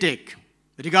may take,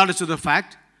 regardless of the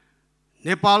fact,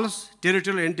 Nepal's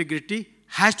territorial integrity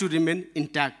has to remain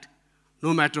intact,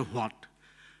 no matter what.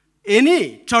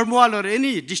 Any turmoil or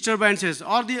any disturbances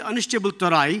or the unstable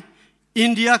Tarai,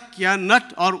 India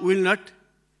cannot or will not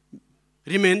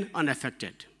remain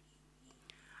unaffected.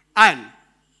 And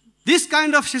this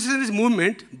kind of secessionist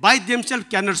movement by themselves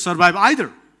cannot survive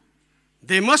either.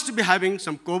 They must be having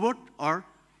some covert or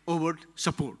overt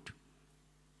support,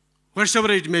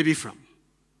 wherever it may be from.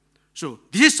 So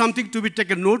this is something to be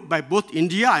taken note by both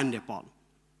India and Nepal.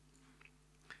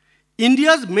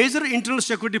 India's major internal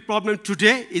security problem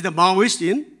today is the Maoists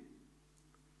in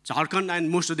Jharkhand and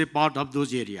most of the part of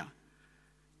those areas.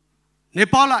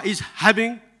 Nepal is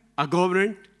having a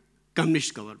government,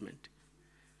 communist government.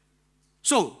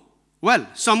 So, well,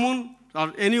 someone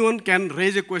or anyone can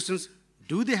raise a question,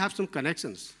 do they have some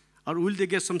connections? Or will they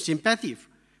get some sympathy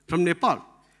from Nepal?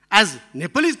 As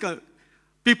Nepalese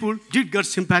people did get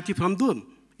sympathy from them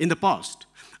in the past.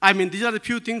 I mean, these are the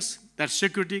few things that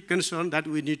security concern that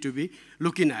we need to be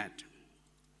looking at.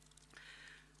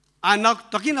 And now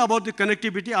talking about the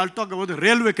connectivity, I'll talk about the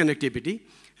railway connectivity.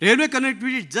 Railway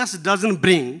connectivity just doesn't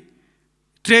bring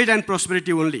trade and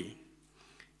prosperity only.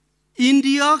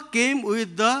 India came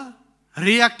with the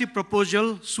reactive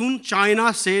proposal. Soon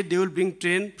China said they will bring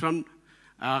train from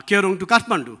Kerong to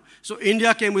Kathmandu. So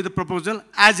India came with a proposal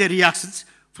as a reaction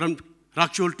from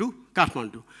Rakchol to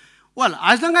Kathmandu. Well,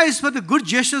 as long as it's for the good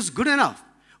gestures, good enough.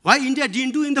 Why India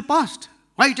didn't do in the past?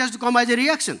 Why it has to come as a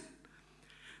reaction?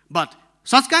 But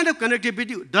such kind of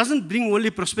connectivity doesn't bring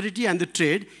only prosperity and the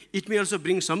trade, it may also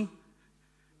bring some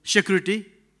security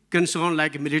concern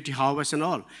like military harbors and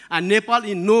all. And Nepal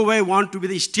in no way want to be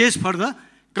the stage for the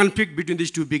conflict between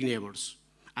these two big neighbors.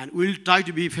 And we'll try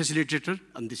to be facilitator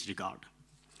in this regard.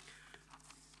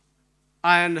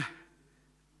 And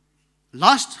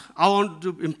last, I want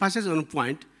to emphasize on a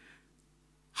point,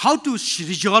 how to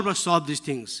resolve or solve these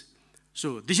things.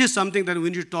 So this is something that we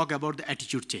need to talk about, the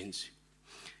attitude change.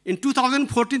 In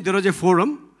 2014, there was a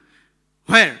forum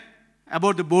where,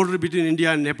 about the border between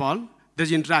India and Nepal,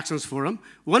 there's interactions forum.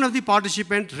 One of the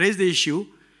participants raised the issue,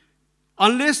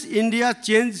 unless India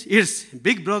changes its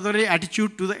big brotherly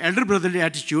attitude to the elder brotherly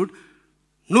attitude,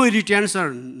 no irritants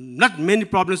or not many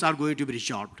problems are going to be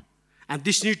resolved. And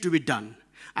this needs to be done.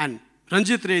 And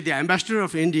Ranjit Ray, the ambassador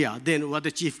of India, then was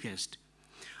the chief guest.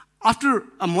 After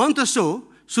a month or so,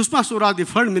 Sushma Swaraj, the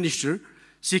foreign minister,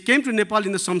 she came to Nepal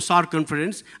in the Samsar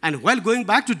conference, and while going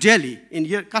back to Delhi, in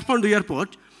Kathmandu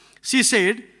airport, she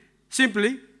said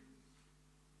simply,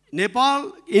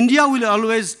 India will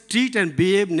always treat and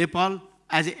behave Nepal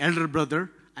as an elder brother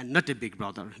and not a big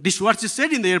brother. This is what she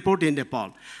said in the airport in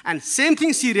Nepal. And same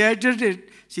thing she reiterated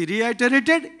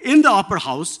in the upper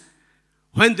house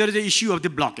when there is an issue of the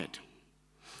blockade.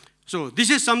 So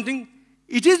this is something,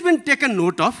 it has been taken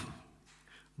note of,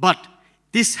 but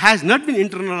this has not been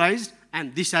internalized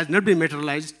and this has not been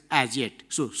materialized as yet.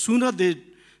 So sooner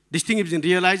this thing is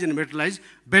realized and materialized,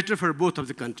 better for both of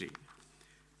the country.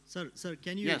 Sir,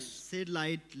 can you shed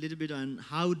light a little bit on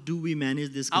how do we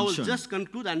manage this concern? I will just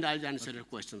conclude and I'll answer your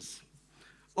questions.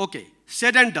 Okay,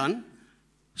 said and done.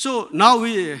 So now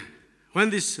when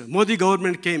this Modi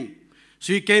government came,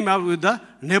 so he came out with the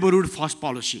neighborhood first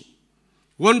policy.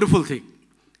 Wonderful thing.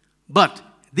 But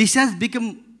this has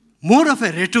become more of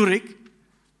a rhetoric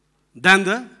than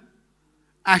the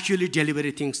actually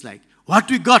delivery things like. What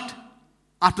we got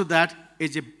after that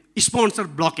is a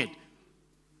sponsored blockade.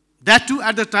 That too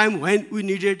at the time when we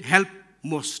needed help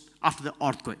most after the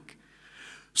earthquake.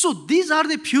 So these are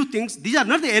the few things. These are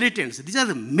not the irritants. These are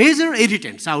the major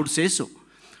irritants, I would say so.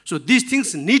 So these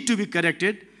things need to be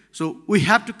corrected. So we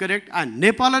have to correct. And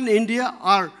Nepal and India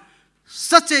are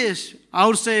such a, I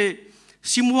would say,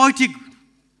 symbiotic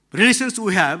relations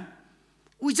we have.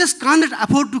 We just cannot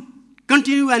afford to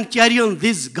continue and carry on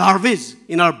this garbage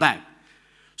in our bag.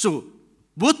 So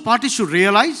both parties should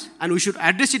realize, and we should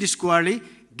address it squarely,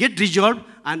 get resolved,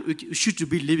 and we should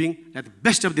be living at the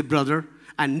best of the brother.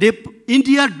 And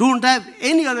India don't have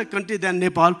any other country than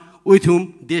Nepal with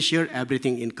whom they share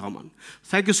everything in common.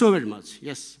 Thank you so very much.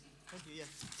 Yes. Thank you, yes.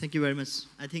 Thank you very much.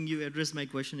 I think you addressed my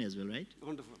question as well, right?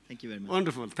 Wonderful. Thank you very much.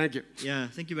 Wonderful. Thank you. Yeah,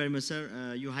 thank you very much,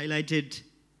 sir. You highlighted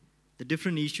the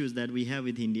different issues that we have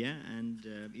with India, and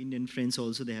Indian friends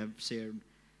also, they have shared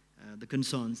the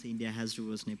concerns India has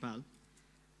towards Nepal.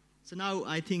 So now,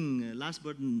 I think, last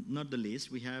but not the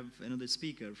least, we have another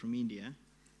speaker from India.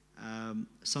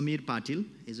 Samir Patil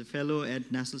is a fellow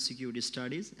at National Security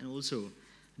Studies and also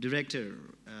director,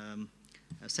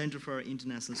 Center for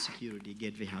International Security,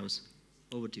 Gateway House.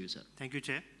 Over to you, sir. Thank you,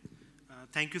 Chair.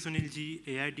 Thank you, Sunilji,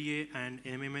 AIDA, and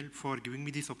NMML for giving me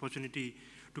this opportunity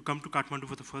to come to Kathmandu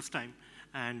for the first time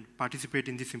and participate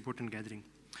in this important gathering.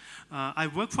 I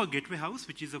work for Gateway House,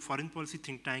 which is a foreign policy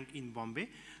think tank in Bombay.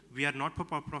 We are not for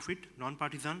profit,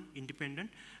 non-partisan, independent,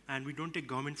 and we don't take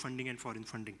government funding and foreign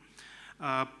funding.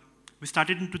 We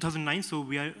started in 2009, so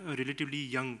we are a relatively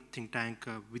young think tank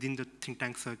within the think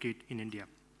tank circuit in India.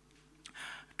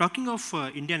 Talking of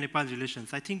India-Nepal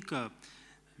relations, I think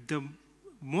the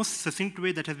most succinct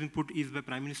way that has been put is by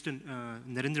Prime Minister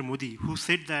Narendra Modi, who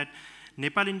said that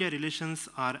Nepal-India relations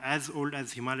are as old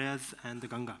as Himalayas and the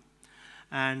Ganga.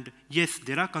 And yes,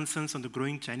 there are concerns on the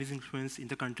growing Chinese influence in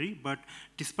the country, but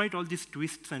despite all these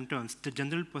twists and turns, the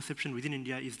general perception within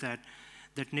India is that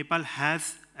Nepal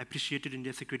has appreciated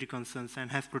India's security concerns and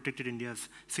has protected India's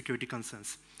security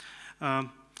concerns. There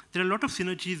are a lot of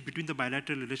synergies between the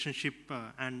bilateral relationship,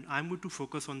 and I'm going to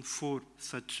focus on 4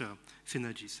 such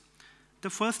synergies. The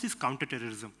first is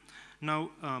counterterrorism.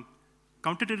 Now,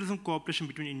 counterterrorism cooperation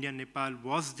between India and Nepal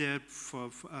was there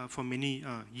for many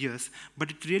years, but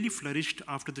it really flourished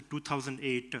after the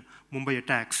 2008 Mumbai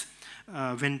attacks,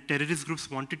 when terrorist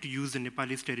groups wanted to use the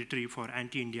Nepalese territory for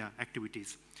anti-India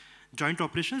activities. Joint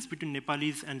operations between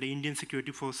Nepalese and the Indian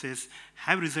security forces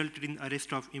have resulted in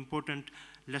arrest of important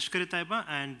Lashkar-e-Taiba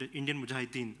and Indian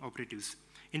Mujahideen operatives.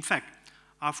 In fact,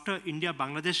 after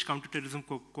India-Bangladesh counterterrorism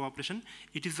cooperation,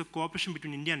 it is the cooperation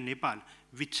between India and Nepal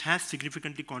which has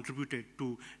significantly contributed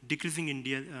to decreasing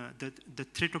the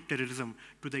threat of terrorism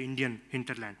to the Indian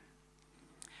hinterland.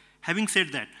 Having said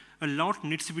that, a lot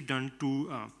needs to be done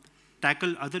to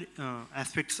tackle other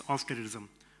aspects of terrorism: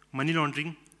 money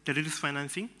laundering, terrorist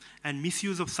financing, and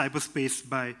misuse of cyberspace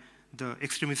by the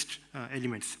extremist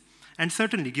elements. And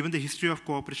certainly, given the history of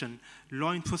cooperation,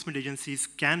 law enforcement agencies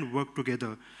can work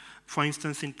together, for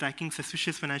instance, in tracking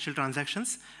suspicious financial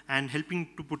transactions and helping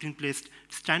to put in place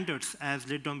standards as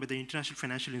laid down by the international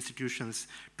financial institutions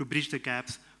to bridge the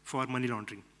gaps for money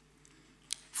laundering.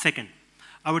 Second,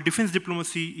 our defense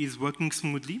diplomacy is working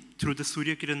smoothly through the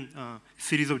Surya Kiran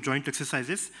series of joint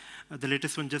exercises. The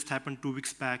latest one just happened 2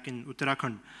 weeks back in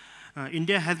Uttarakhand.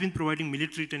 India has been providing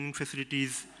military training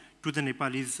facilities to the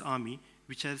Nepalese army,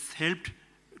 which has helped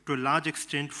to a large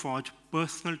extent forge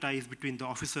personal ties between the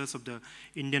officers of the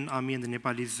Indian army and the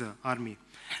Nepalese army.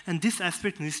 And this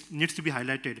aspect needs to be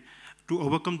highlighted to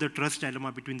overcome the trust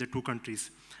dilemma between the two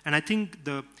countries. And I think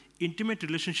the intimate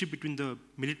relationship between the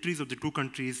militaries of the two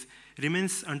countries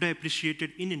remains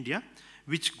underappreciated in India,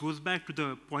 which goes back to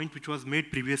the point which was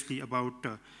made previously about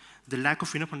the lack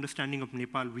of enough understanding of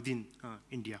Nepal within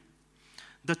India.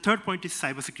 The third point is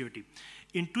cybersecurity.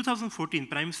 In 2014,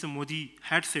 Prime Minister Modi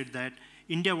had said that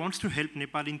India wants to help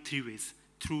Nepal in 3 ways: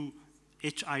 through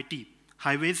HIT,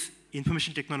 highways,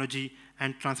 information technology,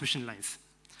 and transmission lines.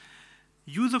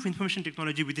 Use of information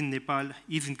technology within Nepal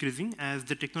is increasing as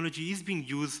the technology is being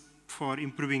used for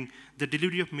improving the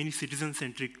delivery of many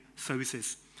citizen-centric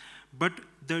services. But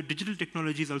the digital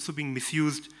technology is also being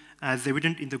misused, as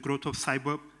evident in the growth of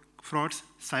cyber frauds,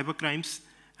 cyber crimes,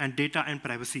 and data and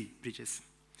privacy breaches.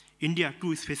 India,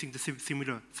 too, is facing the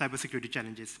similar cybersecurity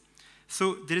challenges.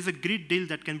 So there is a great deal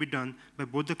that can be done by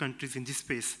both the countries in this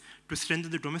space to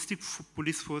strengthen the domestic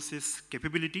police forces'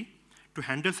 capability to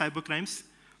handle cyber crimes,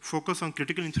 focus on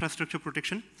critical infrastructure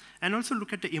protection, and also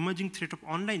look at the emerging threat of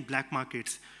online black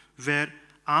markets where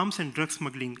arms and drug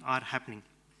smuggling are happening.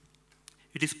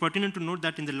 It is pertinent to note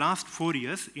that in the last 4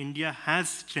 years, India has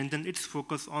strengthened its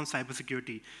focus on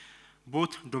cybersecurity,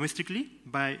 both domestically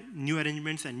by new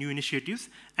arrangements and new initiatives,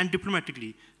 and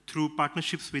diplomatically through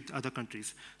partnerships with other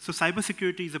countries. So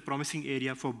cybersecurity is a promising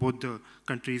area for both the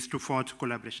countries to forge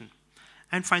collaboration.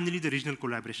 And finally, the regional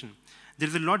collaboration.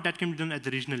 There's a lot that can be done at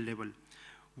the regional level.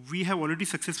 We have already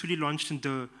successfully launched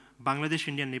the Bangladesh,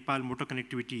 India, Nepal Motor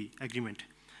Connectivity Agreement.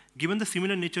 Given the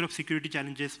similar nature of security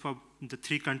challenges for the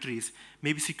 3 countries,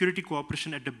 maybe security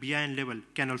cooperation at the BIN level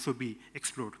can also be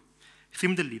explored.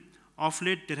 Similarly, of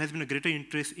late, there has been a greater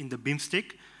interest in the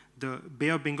BIMSTEC, the Bay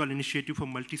of Bengal Initiative for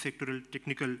Multi-Sectoral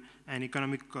Technical and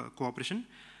Economic Cooperation.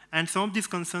 And some of these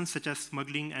concerns, such as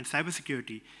smuggling and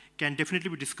cybersecurity, can definitely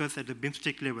be discussed at the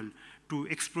BIMSTEC level to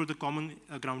explore the common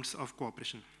grounds of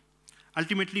cooperation.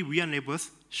 Ultimately, we are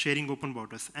neighbors sharing open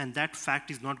borders, and that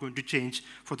fact is not going to change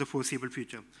for the foreseeable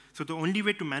future. So the only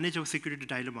way to manage our security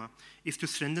dilemma is to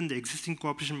strengthen the existing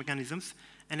cooperation mechanisms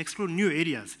and explore new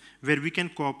areas where we can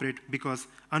cooperate, because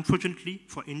unfortunately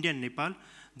for India and Nepal,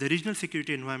 the regional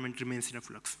security environment remains in a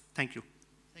flux. Thank you.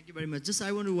 Thank you very much. Just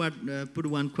I want to put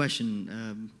one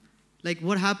question. Like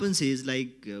what happens is,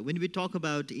 when we talk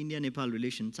about India-Nepal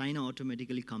relation, China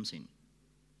automatically comes in.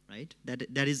 Right? That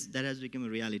has become a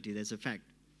reality. That's a fact.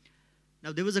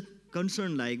 Now, there was a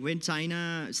concern, like when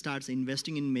China starts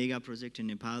investing in mega project in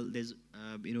Nepal, there's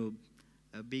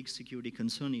a big security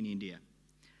concern in India.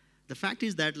 The fact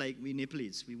is that, like we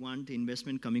Nepalese, we want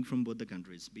investment coming from both the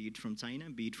countries, be it from China,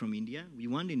 be it from India. We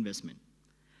want investment.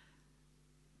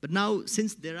 But now,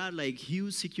 since there are like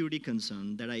huge security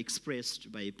concerns that are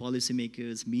expressed by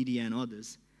policymakers, media, and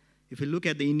others, if you look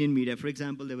at the Indian media, for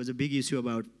example, there was a big issue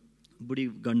about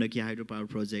Buri Gandaki hydropower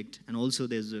project, and also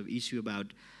there's an issue about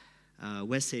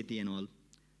West Seti and all.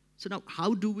 So now,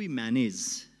 how do we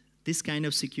manage this kind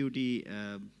of security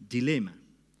dilemma?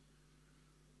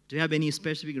 Do you have any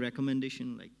specific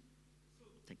recommendation?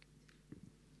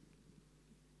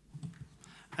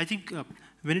 I think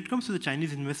when it comes to the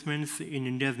Chinese investments in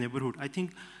India's neighborhood, I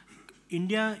think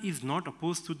India is not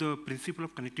opposed to the principle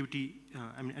of connectivity,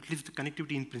 at least the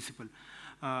connectivity in principle.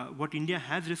 What India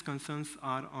has raised concerns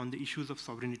are on the issues of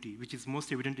sovereignty, which is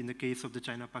most evident in the case of the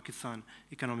China-Pakistan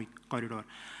economic corridor.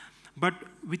 But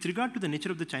with regard to the nature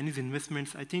of the Chinese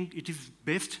investments, I think it is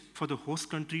best for the host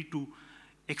country to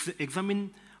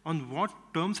examine on what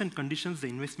terms and conditions the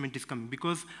investment is coming,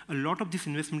 because a lot of this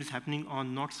investment is happening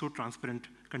on not so transparent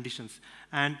conditions.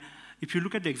 And if you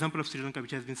look at the example of Sri Lanka,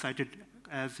 which has been cited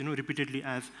as repeatedly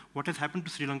as what has happened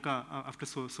to Sri Lanka after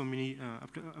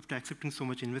after accepting so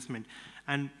much investment,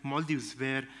 and Maldives,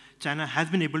 where China has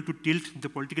been able to tilt the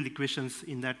political equations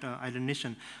in that island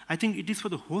nation, I think it is for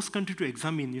the host country to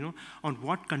examine, on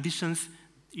what conditions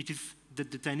it is that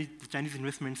the Chinese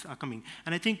investments are coming.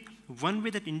 And I think one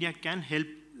way that India can help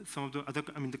some of the other,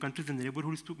 the countries in the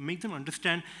neighborhood is to make them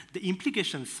understand the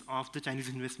implications of the Chinese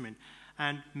investment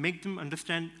and make them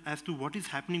understand as to what is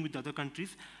happening with the other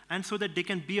countries, and so that they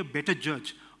can be a better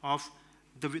judge of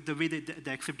the way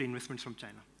they accept the investments from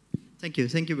China. Thank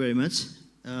you very much.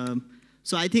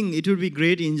 So I think it would be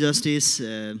great injustice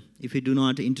if we do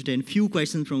not entertain few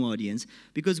questions from audience,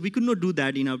 because we could not do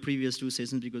that in our previous 2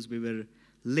 sessions because we were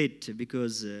late,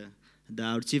 because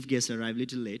our chief guest arrived a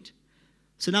little late.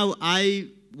 So now I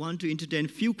want to entertain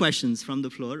few questions from the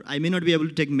floor. I may not be able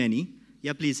to take many.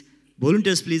 Yeah, please.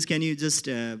 Volunteers, please, can you just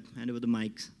hand over the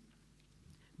mics?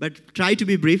 But try to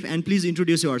be brief, and please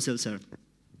introduce yourself, sir.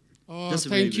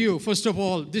 Thank you. First of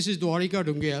all, this is Dwarika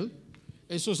Dungyal,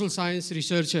 a social science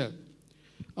researcher.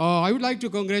 I would like to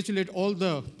congratulate all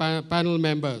the panel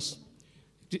members.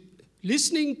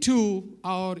 Listening to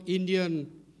our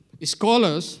Indian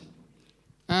scholars,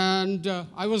 and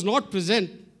I was not present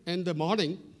in the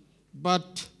morning,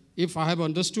 but if I have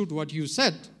understood what you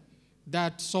said,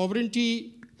 that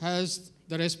sovereignty has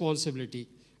the responsibility,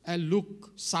 and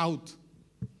look south.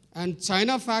 And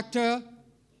China factor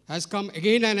has come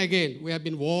again and again. We have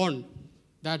been warned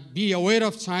that be aware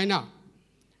of China.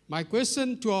 My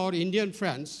question to our Indian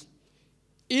friends,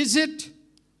 is it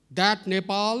that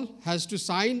Nepal has to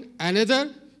sign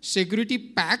another security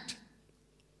pact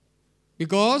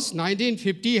because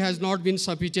 1950 has not been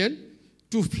sufficient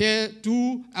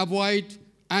to avoid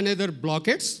another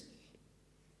blockades?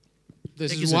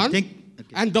 This is one. Okay.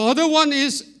 And the other one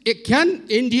is, can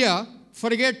India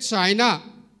forget China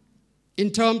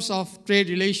in terms of trade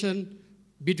relation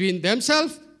between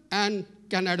themselves, and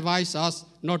can advise us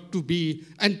not to be,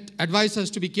 and advise us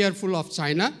to be careful of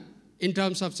China in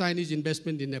terms of Chinese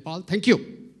investment in Nepal? Thank you.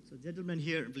 So gentlemen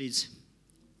here, please.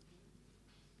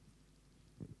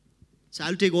 So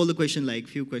I'll take all the questions, like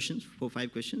few questions, 4 or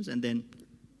 5 questions, and then,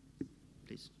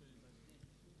 please.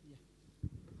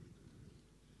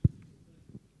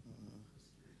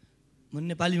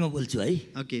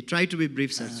 Okay, try to be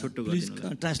brief, sir. Please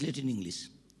translate in English.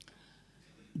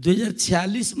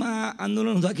 2046 मा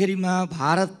आन्दोलन हुँदाखेरिमा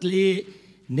भारतले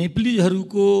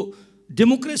नेपालीहरूको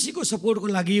डेमोक्रेसीको सपोर्टको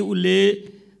लागि उसले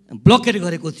ब्लकेट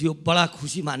गरेको थियो, बडा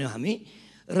खुसी मान्यो हामी।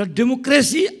 र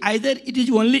democracy either it is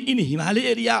only in Himalaya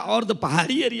area और द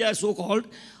पहाडी एरिया सो कॉल्ड,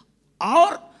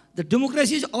 और the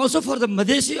democracy is also for the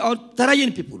Madhesi or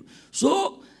Taraian people.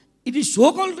 So it is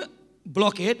so called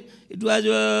blockade. It was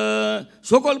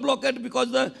so called blockade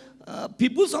because the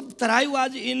peoples of Tarai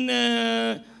was in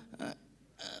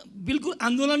बिल्कुल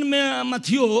आन्दोलनमा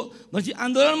थियो। भनेपछि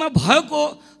आन्दोलनमा भएको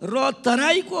र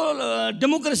तराईको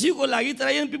डेमोक्रेसीको लागि,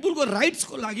 तराईयन पिपुलको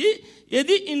राइट्सको लागि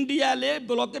यदि इन्डियाले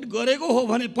ब्लकेट गरेको हो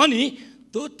भने पनि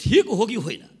त्यो ठीक हो कि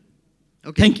होइन?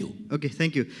 Okay. Thank you. Okay,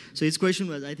 thank you. So his question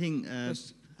was, I think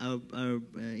our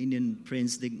Indian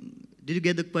friends, did you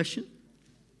get the question?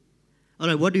 All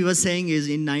right, what he was saying is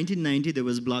in 1990 there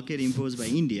was blockade imposed by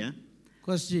India.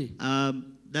 Koshji.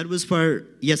 That was for,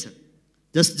 yes sir,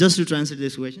 just to translate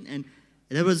this question. And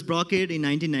there was blockade in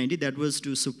 1990 that was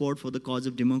to support for the cause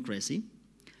of democracy.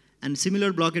 And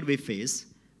similar blockade we face.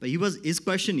 But his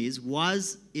question is,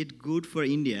 was it good for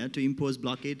India to impose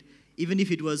blockade even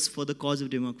if it was for the cause of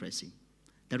democracy?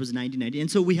 That was 1990.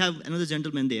 And so we have another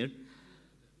gentleman there.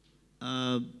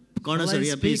 Corner, sir,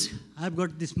 yeah, please. I've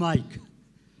got this mic.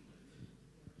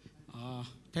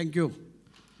 Thank you.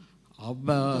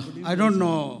 I don't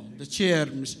know the chair,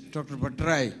 Mr. Dr.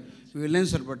 Bhattarai, will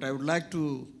answer, but I would like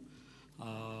to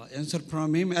answer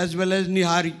from him, as well as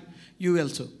Nihar, you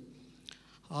also.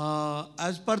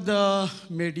 As per the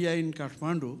media in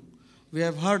Kathmandu, we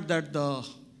have heard that the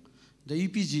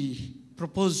EPG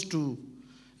proposed to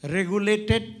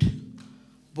regulated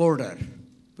border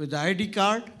with the ID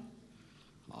card.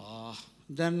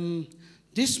 Then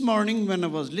this morning when I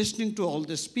was listening to all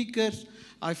the speakers,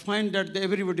 I find that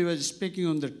everybody was speaking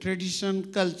on the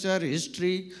tradition, culture,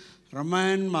 history,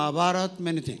 Ramayana, Mahabharata,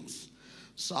 many things.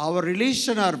 So our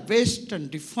relations are based and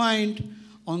defined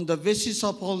on the basis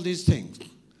of all these things.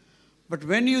 But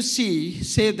when you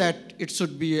say that it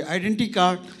should be identity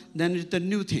card, then it's the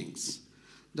new things.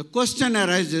 The question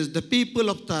arises, the people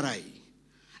of Tarai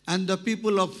and the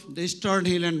people of the Eastern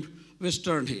Hill and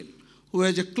Western Hill, who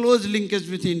has a close linkage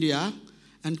with India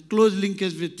and close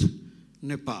linkage with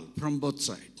Nepal from both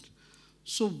sides.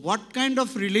 So what kind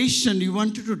of relation you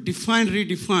wanted to define,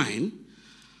 redefine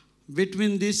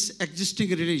between these existing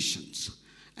relations?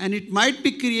 And it might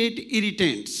be create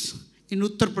irritants in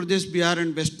Uttar Pradesh, Bihar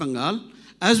and West Bengal,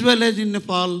 as well as in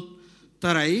Nepal,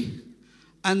 Tarai,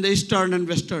 and the Eastern and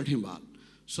Western Himal.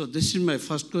 So this is my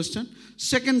first question.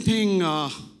 Second thing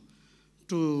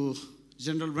to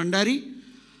General Bhandari,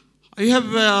 I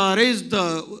have raised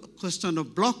the question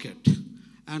of blockade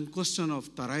and question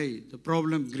of Tarai, the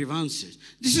problem grievances.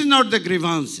 This is not the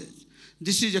grievances.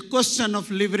 This is a question of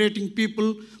liberating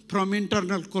people from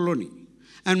internal colony.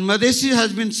 And Madhesi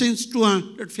has been since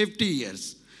 250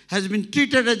 years, has been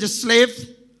treated as a slave,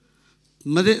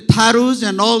 Tharus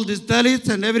and all these Dalits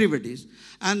and everybody's.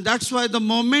 And that's why the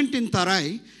movement in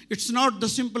Tarai, it's not the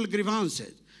simple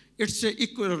grievances. It's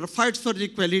a fight for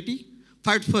equality,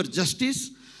 fight for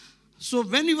justice. So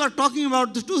when you are talking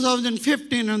about the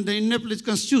 2015 and the Indianapolis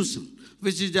Constitution,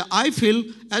 which is, I feel,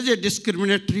 as a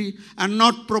discriminatory and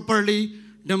not properly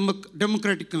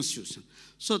democratic constitution.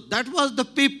 So that was the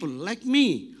people, like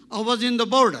me, I was in the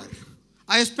border.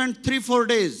 I spent 3-4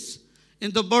 days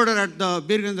in the border at the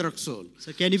Brig and the Raksol.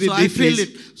 So can you be brief, I feel please?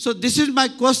 it. So this is my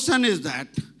question is that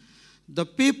the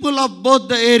people of both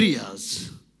the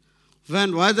areas,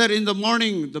 when whether in the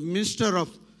morning the Minister of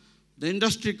the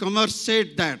Industry Commerce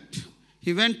said that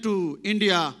he went to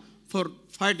India for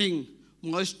fighting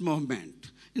Maoist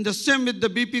movement. In the same with the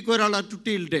BP Koirala to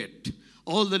till date,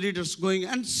 all the leaders going,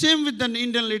 and same with the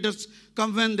Indian leaders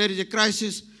come when there is a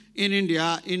crisis in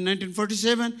India in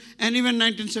 1947 and even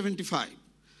 1975.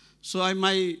 So I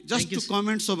might just two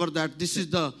comments over that. This is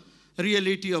the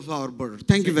reality of our border.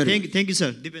 Thank you very much. Thank you,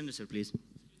 sir. Dipendra, sir, please.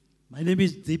 My name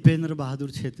is Dipendra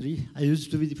Bahadur Chetri. I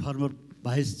used to be the former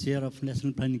Vice Chair of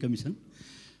National Planning Commission.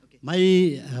 Okay.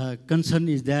 My concern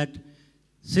is that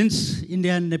since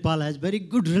India and Nepal has very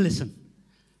good relation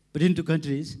between two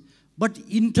countries, but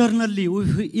internally,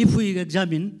 if we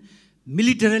examine,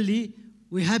 militarily,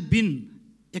 we have been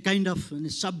a kind of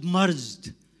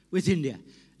submerged with India.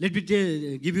 Let me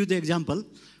give you the example.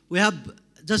 We have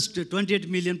just 28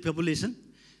 million population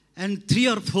and 3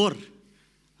 or 4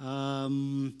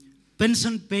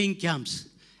 pension-paying camps.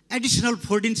 Additional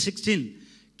 14, 16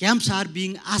 camps are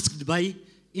being asked by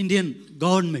Indian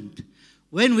government.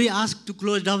 When we asked to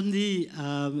close down the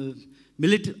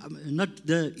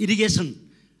irrigation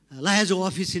Lahajo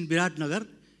office in Biratnagar,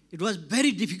 it was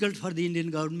very difficult for the Indian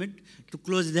government to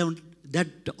close down that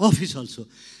office also.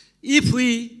 If we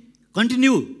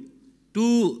continue to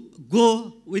go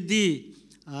with the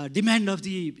demand of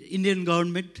the Indian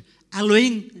government,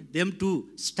 allowing them to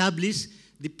establish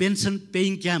the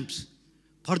pension-paying camps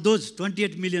for those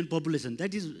 28 million population.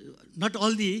 That is, not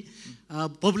all the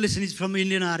population is from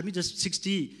Indian Army, just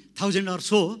 60,000 or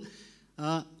so.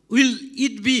 Will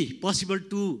it be possible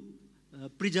to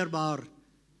preserve our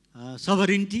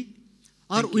sovereignty,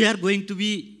 or we are going to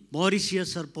be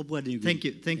Mauritius or Papua New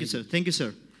Guinea? Thank you, sir. Thank you,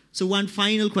 sir. So one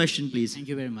final question, please. Thank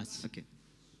you very much. Okay.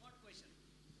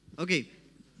 Okay.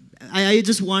 I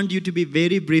just want you to be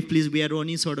very brief, please. We are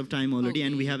running sort of time already,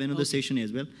 and we have another session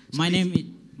as well. So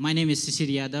my name is Sisir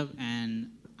Yadav,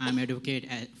 and I'm advocate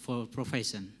for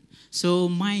profession. So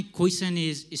my question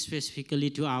is specifically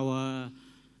to our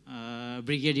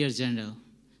Brigadier General.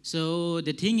 So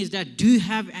the thing is that, do you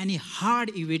have any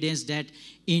hard evidence that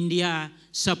India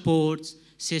supports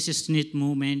secessionist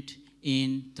movement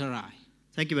in Tarai?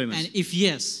 Thank you very much. And if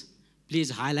yes, please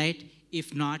highlight.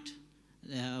 If not,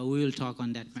 we will talk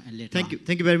on that later. Thank you.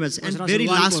 Thank you very much. And very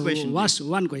last question.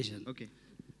 One question. Okay.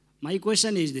 My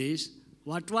question is this: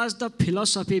 what was the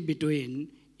philosophy between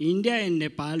India and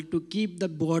Nepal to keep the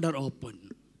border open?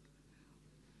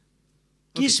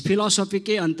 किस philosophy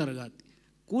के अंतर्गत,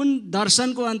 कुन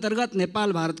दर्शन को अंतर्गत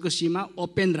नेपाल भारत को सीमा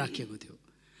open राखेको थियो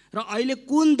र अहिले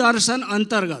कुन दर्शन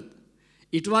अंतर्गत,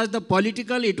 it was the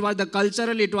political, it was the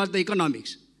cultural, it was the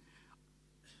economics.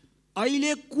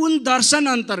 अहिले कुन दर्शन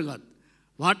अंतर्गत,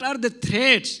 what are the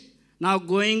threats now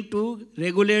going to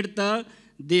regulate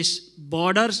these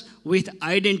borders with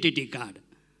identity card?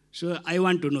 So I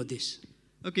want to know this.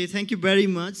 Okay, thank you very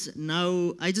much.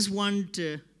 Now I just want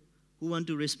who want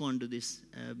to respond to this,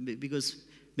 because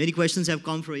many questions have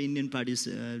come from Indian parties,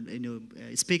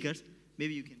 speakers.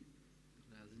 Maybe you can.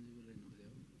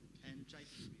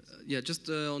 Yeah, just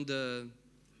on the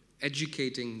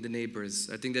educating the neighbors.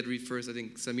 I think that refers, I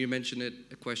think Samir mentioned it,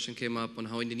 a question came up on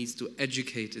how India needs to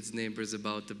educate its neighbors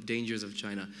about the dangers of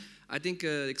China. I think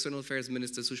External Affairs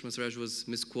Minister Sushma Swaraj was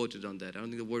misquoted on that. I don't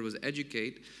think the word was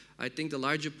educate. I think the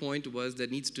larger point was there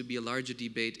needs to be a larger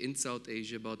debate in South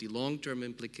Asia about the long-term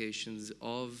implications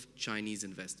of Chinese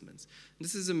investments. And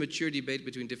this is a mature debate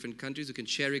between different countries who can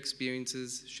share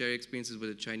experiences with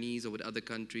the Chinese or with other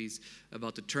countries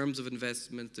about the terms of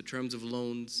investment, the terms of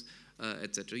loans,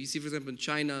 etc. You see, for example, in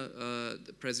China,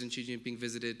 President Xi Jinping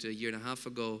visited a year and a half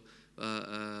ago.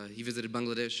 He visited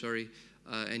Bangladesh,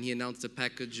 and he announced a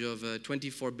package of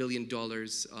 $24 billion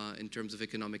in terms of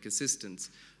economic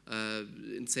assistance,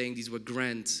 in saying these were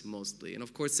grants mostly. And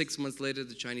of course, 6 months later,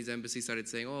 the Chinese embassy started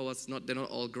saying, oh, well, they're not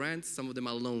all grants, some of them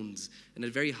are loans, and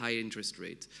at very high interest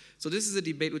rates. So this is a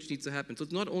debate which needs to happen. So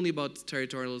it's not only about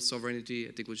territorial sovereignty,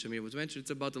 I think what Shamir was mentioned,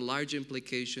 it's about the large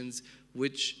implications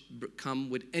which come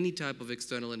with any type of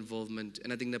external involvement.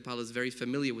 And I think Nepal is very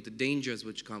familiar with the dangers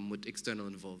which come with external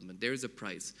involvement. There is a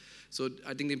price. So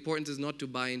I think the importance is not to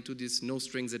buy into this no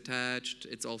strings attached,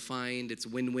 it's all fine, it's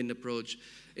win-win approach.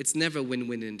 It's never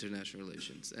win-win in international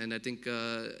relations. And I think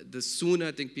the sooner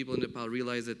I think people in Nepal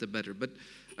realize it, the better. But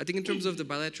I think in terms of the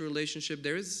bilateral relationship,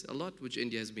 there is a lot which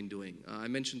India has been doing. I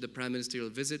mentioned the prime ministerial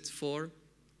visits for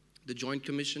the Joint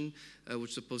Commission,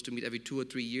 which is supposed to meet every 2 or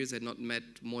 3 years, had not met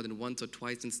more than once or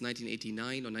twice since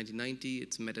 1989 or 1990.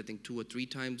 It's met, I think, 2 or 3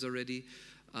 times already.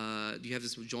 You have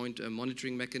this joint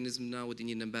monitoring mechanism now with the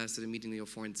Indian ambassador meeting your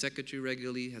foreign secretary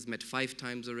regularly, has met 5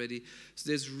 times already. So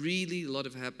there's really a lot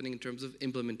of happening in terms of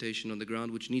implementation on the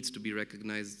ground, which needs to be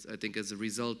recognized, I think, as a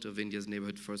result of India's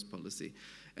neighborhood first policy.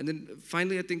 And then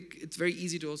finally, I think it's very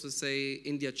easy to also say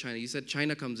India, China. You said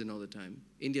China comes in all the time.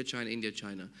 India, China, India,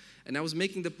 China. And I was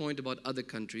making the point about other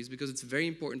countries because it's very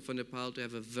important for Nepal to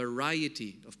have a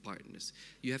variety of partners.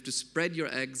 You have to spread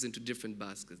your eggs into different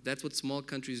baskets. That's what small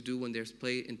countries do when they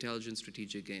play intelligent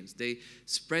strategic games. They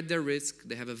spread their risk.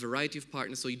 They have a variety of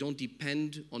partners so you don't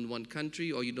depend on one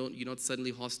country or you're not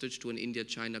suddenly hostage to an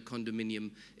India-China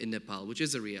condominium in Nepal, which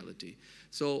is a reality.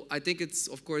 So I think it's,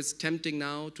 of course, tempting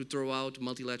now to throw out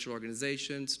multilateral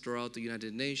organizations, throw out the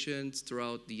United Nations,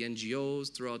 throw out the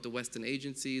NGOs, throw out the Western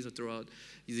agencies, or throw out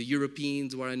the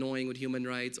Europeans who are annoying with human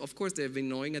rights. Of course, they've been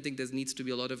annoying. I think there needs to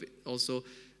be a lot of also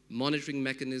monitoring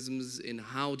mechanisms in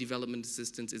how development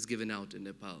assistance is given out in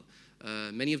Nepal.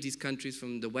 Many of these countries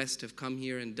from the West have come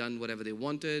here and done whatever they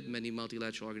wanted. Many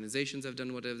multilateral organizations have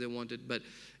done whatever they wanted. But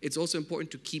it's also important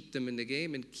to keep them in the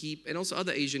game and also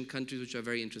other Asian countries which are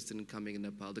very interested in coming in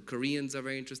Nepal. The Koreans are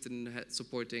very interested in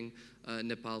supporting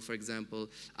Nepal, for example.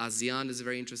 ASEAN is a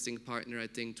very interesting partner, I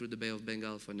think, through the Bay of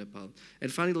Bengal for Nepal.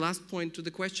 And finally, the last point to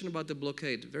the question about the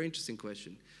blockade. Very interesting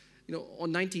question. You know,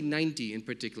 on 1990 in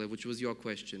particular, which was your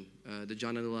question, the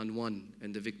Jan Anulan won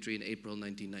and the victory in April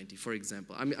 1990, for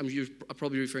example. You're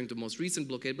probably referring to the most recent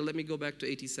blockade, but let me go back to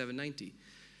 87-90.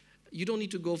 You don't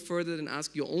need to go further than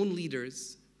ask your own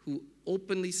leaders who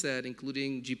openly said,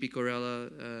 including G.P. Corella,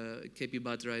 K.P.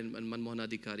 Bhattarai, and Manmohan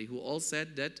Adhikari, who all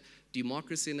said that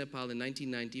democracy in Nepal in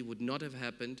 1990 would not have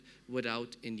happened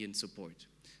without Indian support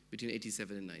between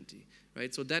 87 and 90.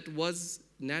 Right? So that was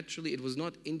naturally, it was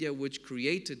not India which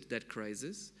created that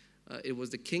crisis. It was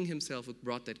the king himself who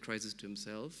brought that crisis to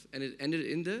himself. And it ended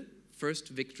in the first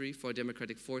victory for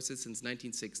democratic forces since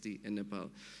 1960 in Nepal.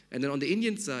 And then on the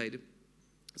Indian side,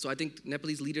 so I think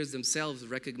Nepalese leaders themselves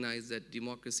recognized that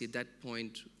democracy at that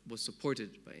point was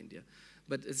supported by India.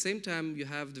 But at the same time, you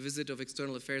have the visit of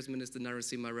External Affairs Minister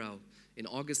Narasimha Rao in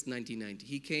August 1990.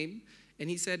 He came and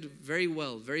he said, very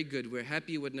well, very good, we're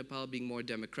happy with Nepal being more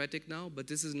democratic now, but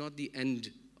this is not the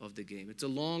end of the game. It's a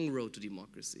long road to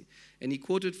democracy. And he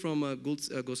quoted from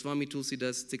Goswami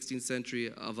Tulsidas' 16th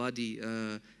century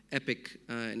Avadi epic,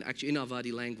 and actually in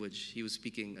Avadi language, he was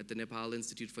speaking at the Nepal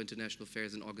Institute for International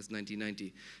Affairs in August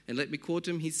 1990. And let me quote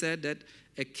him, he said that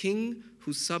a king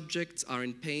whose subjects are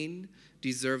in pain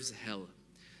deserves hell.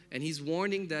 And he's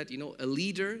warning that, you know, a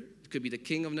leader, it could be the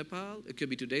king of Nepal, it could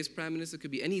be today's prime minister, it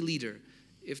could be any leader.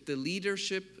 If the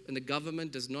leadership and the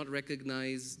government does not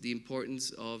recognize the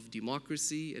importance of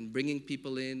democracy and bringing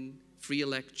people in, free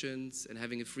elections, and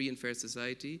having a free and fair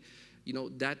society, you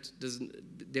know,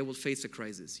 they will face a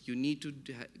crisis. You need to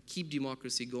keep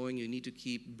democracy going. You need to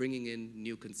keep bringing in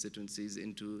new constituencies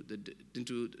into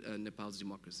Nepal's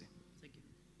democracy. Thank you.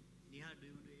 Nihar, do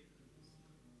you want to?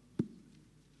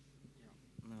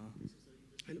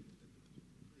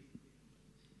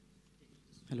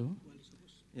 Hello.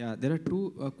 Yeah, there are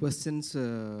two questions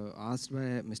asked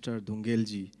by Mr.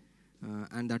 Dhungelji,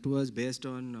 and that was based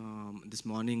on this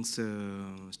morning's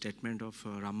statement of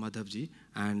Ram Madhavji.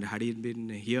 And had he been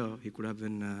here, he could have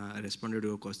been responded to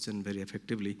your question very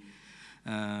effectively.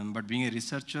 But being a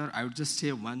researcher, I would just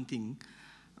say one thing.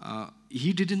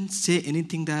 He didn't say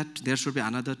anything that there should be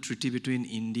another treaty between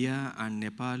India and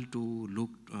Nepal to look,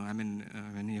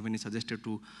 when he suggested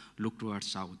to look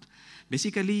towards south.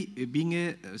 Basically, being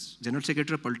a general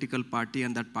secretary of a political party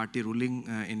and that party ruling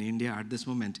in India at this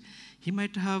moment, he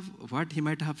might have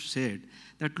said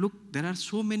that, look, there are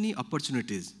so many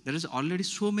opportunities. There is already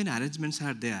so many arrangements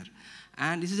are there.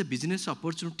 And this is a business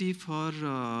opportunity for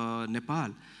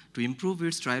Nepal to improve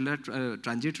its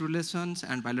transit relations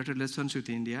and bilateral relations with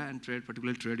India and trade,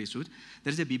 particularly trade issues.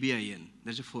 There is a BBIN,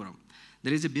 there is a forum,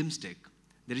 there is a BIMSTEC,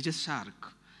 there is a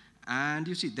SARC, and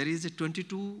you see there is a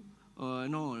 22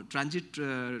 transit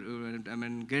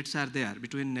gates are there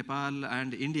between Nepal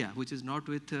and India, which is not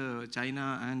with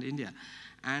China and India.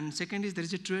 And second is there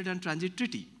is a trade and transit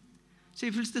treaty. So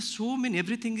if it's the so many,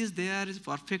 everything is there, is a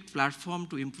perfect platform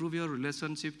to improve your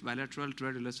relationship, bilateral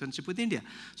trade relationship with India.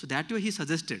 So that way he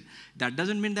suggested. That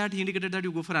doesn't mean that he indicated that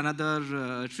you go for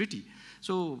another treaty.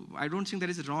 So I don't think there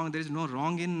is no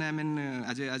wrong in,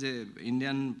 as a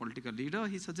Indian political leader,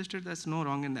 he suggested there's no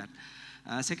wrong in that.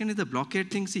 Second is the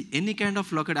blockade thing. See, any kind of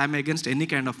blockade, I'm against any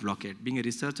kind of blockade. Being a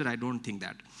researcher, I don't think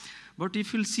that. But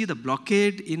if you'll see the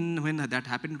blockade when that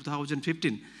happened in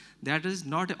 2015, that is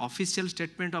not an official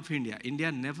statement of India.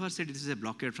 India never said this is a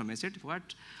blockade from ASET. What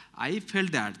I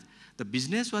felt that the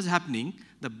business was happening,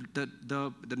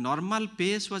 the normal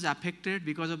pace was affected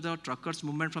because of the truckers'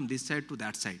 movement from this side to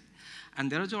that side.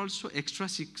 And there was also extra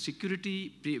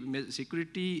security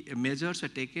measures were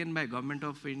taken by Government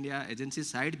of India agency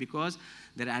side because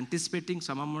they're anticipating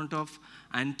some amount of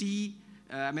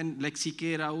like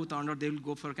CK Raut, they will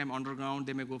go for kind of underground,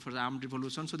 they may go for armed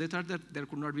revolution. So they thought that there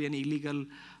could not be any illegal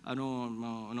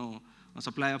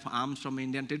supply of arms from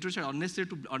Indian territory. So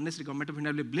honestly, Government of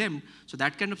India will be blamed. So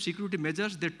that kind of security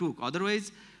measures they took.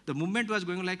 Otherwise, the movement was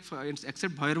going like,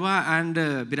 except Bhairwa and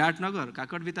Biratnagar,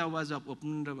 Kakadvita was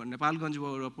opened, Nepalganj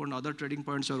were opened, other trading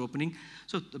points were opening.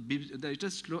 So it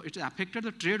was slow, it affected,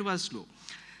 the trade was slow.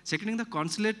 Second, in the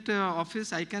consulate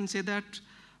office, I can say that,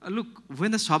 look,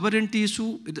 when the sovereignty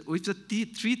issue, which the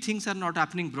three things are not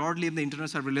happening broadly in the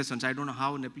international relations, I don't know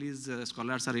how Nepalese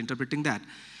scholars are interpreting that.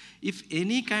 If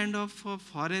any kind of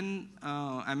foreign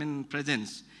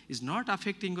presence is not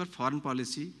affecting your foreign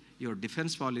policy, your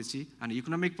defense policy, and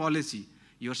economic policy,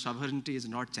 your sovereignty is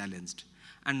not challenged.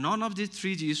 And none of these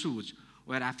three issues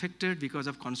were affected because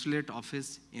of consulate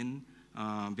office in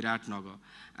Biratnagar.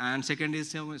 And second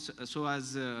is so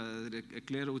as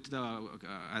clear with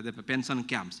the pension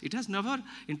camps. It has never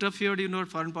interfered in our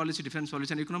foreign policy, defense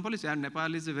policy, and economic policy. And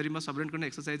Nepal is a very much sovereign country,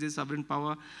 exercises sovereign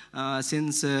power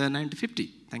since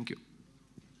 1950. Thank you.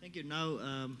 Thank you. Now,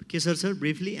 Keshar sir,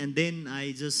 briefly, and then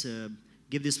I just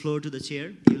give this floor to the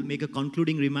chair. He will make a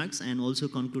concluding remarks and also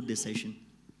conclude this session.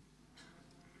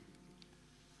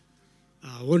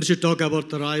 Once you talk about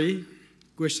Tarai,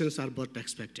 questions are but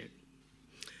expected.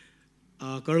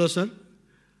 Colonel sir,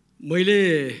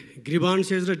 मैले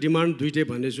grievances र demand दुईटै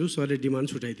भनेछु, सरले demand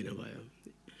छुटाइदिनु भयो.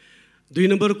 2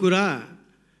 number कुरा,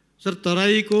 sir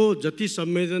तराईको जति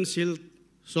संवेदनशील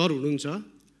sir हुनुहुन्छ,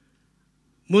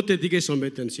 म त्यतिकै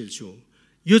संवेदनशील छु.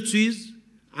 यो चीज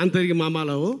आन्तरिक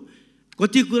मामला हो.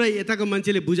 कति कुरा यताको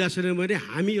मान्छेले बुझासेन भने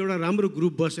हामी एउटा राम्रो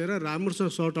ग्रुप बसेर राम्रोसँग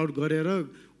सर्ट आउट गरेर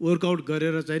वर्कआउट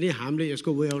गरेर चाहिँ नि हामीले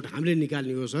यसको वे आउट हामीले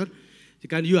निकाल्ने हो सर.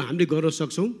 कारण यो हामीले गर्न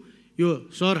सक्छौं. यो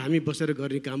सर हामी बसेर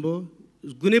गर्ने काम हो.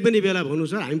 कुनै पनि बेला भन्नु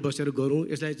सर हामी बसेर गरौँ,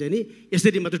 यसलाई चाहिँ नि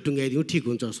यसरी मात्र टुङ्गाइदिउँ, ठीक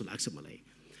हुन्छ जस्तो लाग्छ मलाई.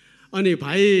 अनि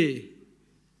भाइ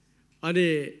अनि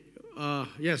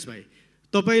यस भाइ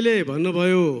तपाईले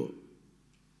भन्नुभयो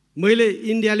मैले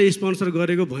इन्डियाले स्पोन्सर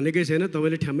गरेको भनेकै छैन,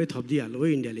 तपाईले ठ्याम्मै थप्दिहाल्नु हो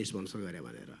इन्डियाले स्पोन्सर गरे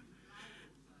भनेर.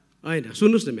 हैन,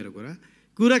 सुन्नुस् न मेरो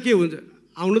कुरा के हुन्छ,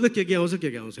 आउनु त के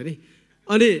आउँछ नि.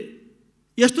 अनि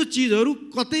यस्तो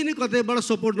चीजहरु कतै न कतैबाट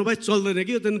सपोर्ट नभए चल्दैन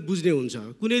कि, यो त बुझ्ने हुन्छ.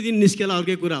 कुनै दिन निस्केला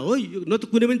अर्कै कुरा हो, न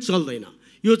त कुनै पनि चल्दैन.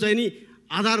 यो चाहिँ नि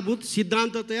आधारभूत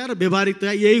सिद्धान्ततया र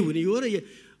व्यवहारिकतया यही हुने हो र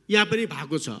यहाँ पनि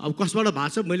भएको छ. अब कसबाट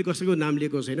भएको छ मैले कसैको नाम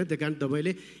लिएको छैन, त्यही कारण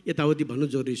तपाईले यताउति भन्नु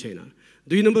जरुरी छैन.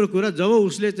 2 नम्बर कुरा, जब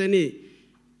उसले चाहिँ नि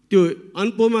त्यो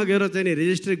अनपोमा गएर चाहिँ नि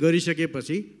रेजिस्टर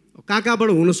गरिसकेपछि कहाँबाट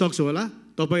हुन सक्छ होला,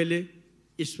 तपाईले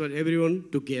it's for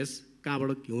everyone to guess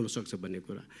कहाँबाट हुन सक्छ भन्ने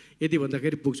कुरा. यति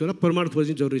भन्दाखेरि पुग्छ होला, प्रमाण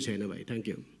खोज्नु जरुरी छैन भाइ. Thank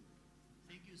you.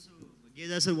 Thank you. So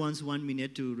Geja sir wants 1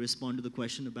 minute to respond to the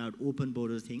question about open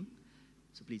border thing.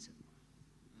 So please.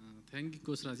 Thank you,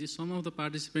 Kosraji. Some of the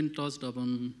participants touched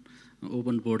upon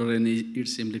open border and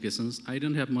its implications. I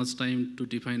don't have much time to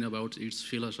define about its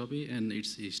philosophy and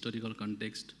its historical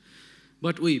context.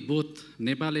 But we, both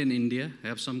Nepal and India,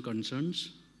 have some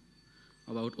concerns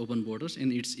about open borders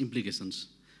and its implications.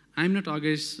 I'm not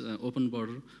against open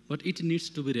border, but it needs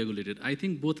to be regulated. I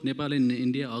think both Nepal and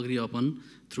India agree upon,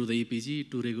 through the EPG,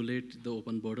 to regulate the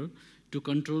open border, to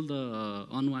control the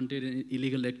unwanted and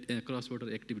illegal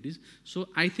cross-border activities. So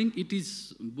I think it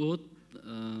is both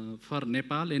for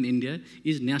Nepal and India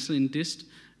is national interest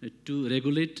to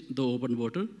regulate the open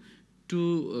border,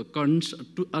 to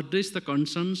address the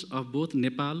concerns of both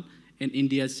Nepal and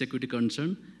India's security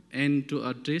concern, and to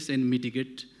address and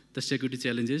mitigate the security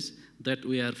challenges that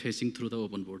we are facing through the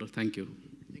open border. Thank you.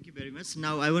 Thank you very much.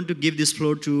 Now I want to give this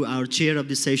floor to our chair of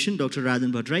this session, Dr.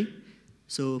 Rajan Bhattarai.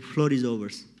 So floor is over.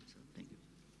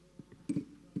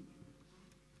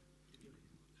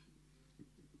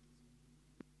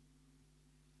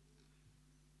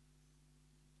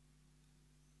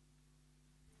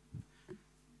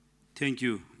 Thank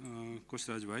you,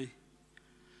 Koshraj Bhai.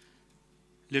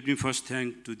 Let me first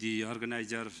thank to the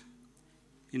organizer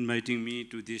inviting me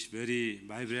to this very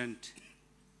vibrant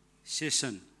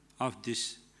session of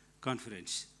this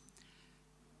conference.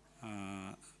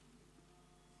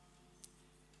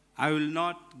 I will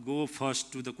not go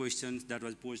first to the questions that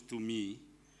was posed to me.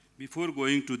 Before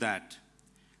going to that,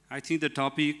 I think the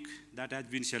topic that has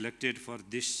been selected for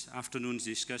this afternoon's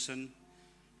discussion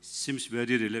seems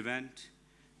very relevant.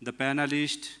 The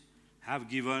panelists have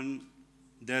given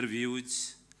their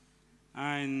views,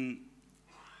 and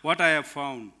what I have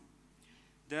found,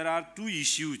 there are two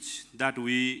issues that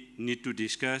we need to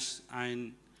discuss,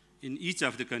 and in each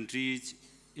of the countries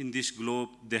in this globe,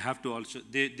 they have to also,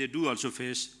 they do also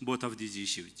face both of these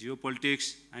issues,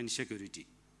 geopolitics and security.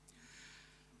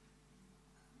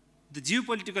 The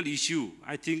geopolitical issue,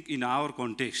 I think in our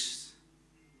context,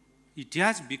 it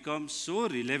has become so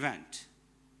relevant,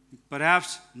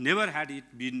 perhaps never had it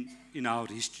been in our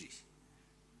history.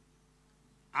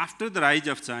 After the rise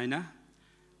of China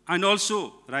and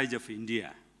also rise of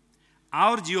India,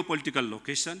 our geopolitical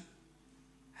location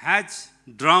has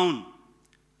drawn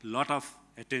a lot of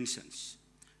attentions,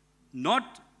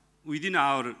 not within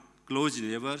our close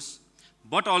neighbors,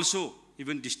 but also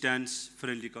even distant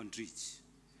friendly countries.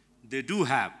 They do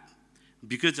have,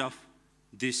 because of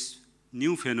this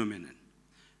new phenomenon,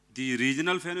 the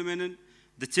regional phenomenon,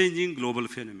 the changing global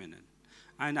phenomenon.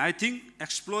 And I think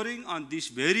exploring on this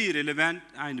very relevant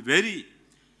and very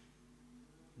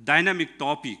dynamic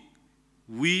topic,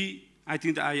 we I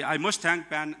think I must thank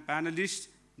panelists.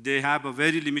 They have a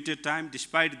very limited time.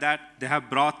 Despite that, they have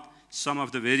brought some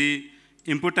of the very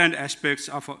important aspects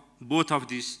of both of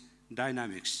these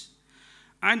dynamics.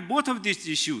 And both of these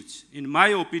issues, in my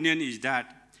opinion, is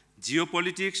that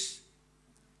geopolitics,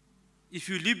 if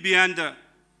you live beyond the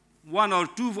one or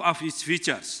two of its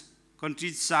features,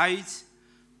 country's size,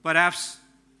 perhaps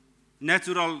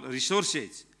natural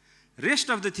resources, rest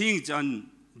of the things on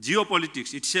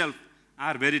geopolitics itself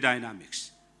are very dynamic.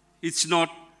 It's not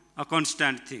a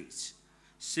constant thing.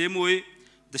 Same way,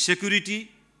 the security,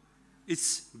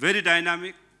 it's very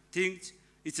dynamic things.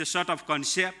 It's a sort of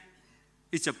concept.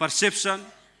 It's a perception.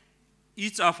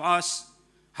 Each of us,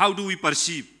 how do we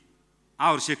perceive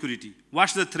our security?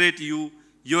 What's the threat you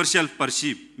yourself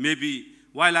perceive? Maybe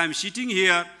while I'm sitting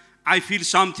here, I feel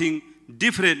something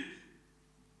different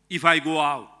if I go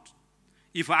out.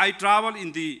 If I travel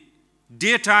in the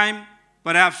daytime,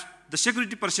 perhaps the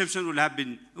security perception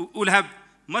will have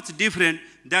much different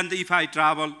than if I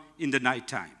travel in the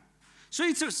nighttime. So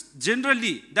it's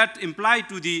generally that implied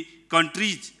to the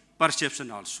country's perception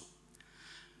also.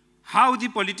 How the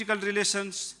political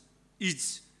relations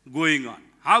is going on,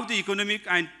 how the economic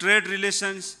and trade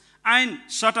relations and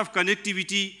sort of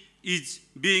connectivity is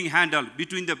being handled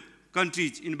between the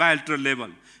countries in bilateral level,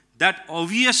 that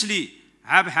obviously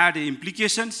have had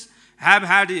implications, have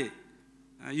had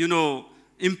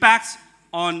impacts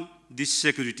on these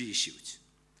security issues.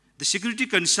 The security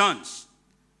concerns,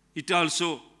 it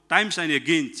also times and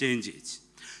again changes.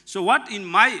 So what in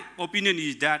my opinion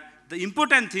is that the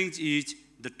important thing is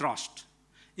the trust.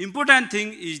 Important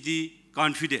thing is the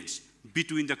confidence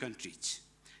between the countries.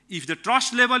 If the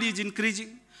trust level is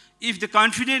increasing, if the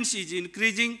confidence is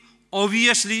increasing,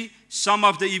 obviously some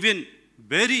of the even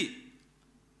very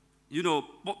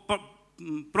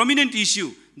prominent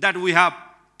issue that we have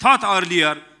thought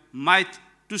earlier might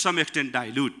to some extent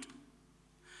dilute.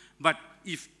 But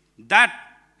if that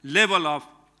level of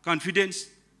confidence,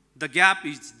 the gap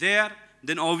is there,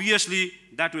 then obviously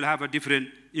that will have a different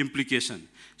implication.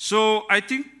 So I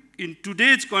think in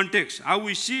today's context, how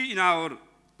we see in our,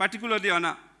 particularly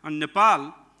on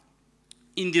Nepal,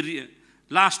 in the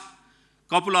last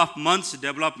couple of months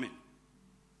development,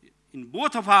 in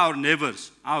both of our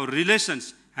neighbors, our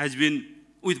relations has been,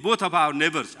 with both of our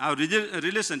neighbors, our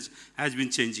relations has been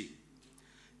changing.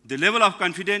 The level of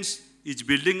confidence is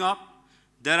building up.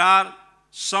 There are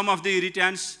some of the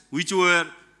irritants which were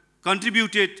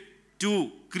contributed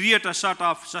to create a sort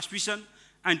of suspicion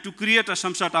and to create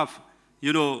some sort of,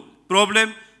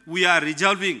 problem. We are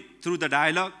resolving through the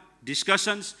dialogue,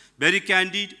 discussions, very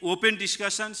candid, open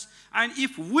discussions. And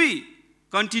if we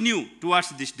continue towards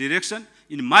this direction,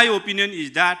 in my opinion,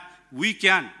 is that we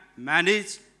can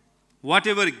manage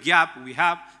whatever gap we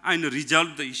have and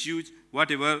resolve the issues,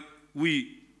 whatever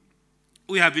we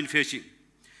have been facing.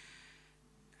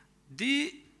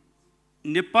 The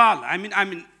Nepal,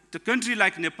 the country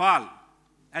like Nepal,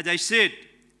 as I said,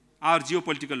 our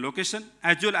geopolitical location,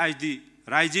 as well as the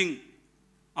rising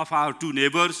of our two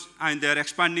neighbors and their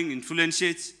expanding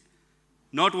influences,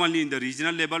 not only in the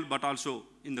regional level, but also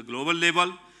in the global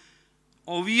level.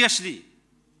 Obviously,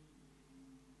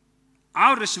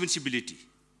 our responsibility,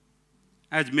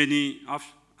 as many of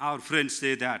our friends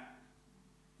say that,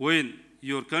 when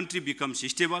your country becomes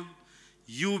stable,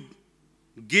 you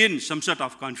gain some sort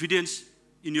of confidence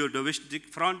in your domestic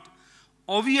front,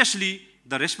 obviously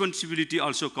the responsibility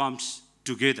also comes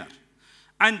together.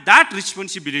 And that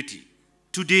responsibility,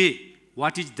 today,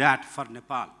 what is that for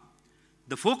Nepal?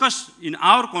 The focus in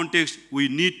our context, we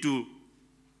need to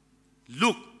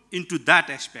look into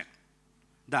that aspect,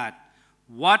 that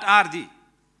what are the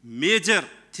major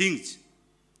things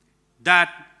that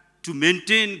to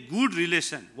maintain good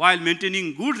relation, while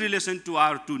maintaining good relation to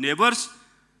our two neighbors,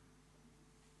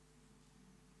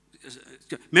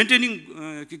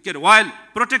 while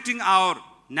protecting our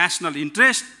national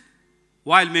interest,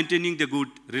 while maintaining the good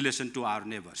relation to our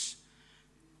neighbors.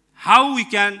 How we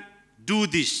can do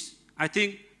this? I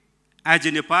think as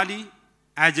a Nepali,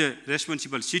 as a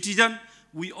responsible citizen,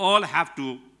 we all have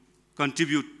to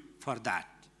contribute for that.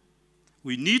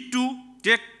 We need to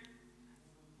take,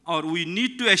 or we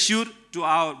need to assure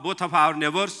to both of our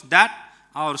neighbors that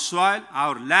our soil,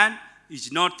 our land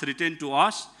is not threatened to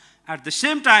us. At the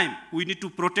same time, we need to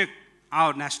protect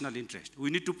our national interest. We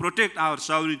need to protect our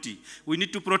sovereignty. We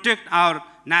need to protect our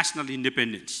national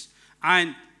independence.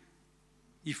 And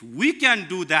if we can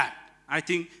do that, I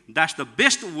think that's the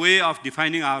best way of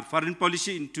defining our foreign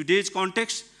policy in today's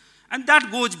context. And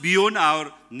that goes beyond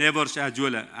our neighbors as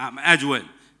well.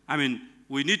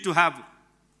 We need to have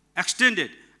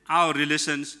extended our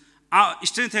relations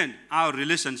strengthen our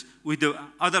relations with the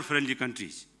other friendly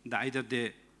countries, either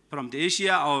they from the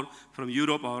Asia or from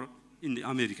Europe or in the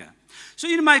America. So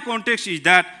in my context is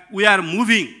that we are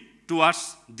moving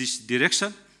towards this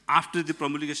direction after the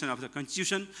promulgation of the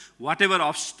Constitution. Whatever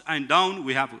ups and downs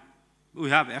we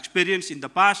have experienced in the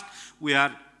past, we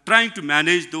are trying to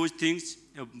manage those things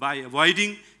by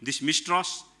avoiding this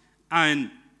mistrust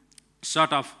and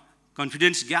sort of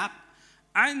confidence gap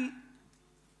and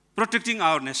protecting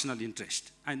our national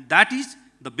interest. And that is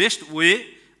the best way,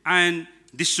 and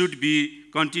this should be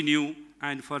continue.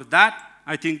 And for that,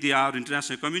 I think our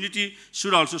international community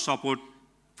should also support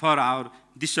for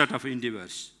this sort of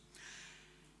endeavors.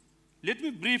 Let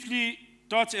me briefly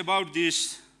touch about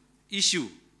this issue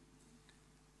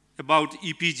about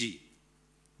EPG,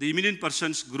 the Eminent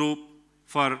Persons Group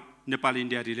for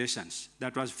Nepal-India Relations,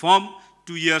 that was formed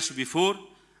 2 years before,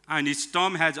 and its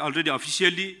term has already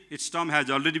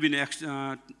been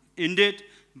ended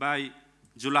by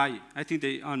July, I think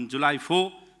on July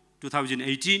 4,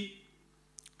 2018.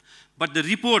 But the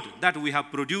report that we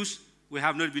have produced, we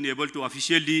have not been able to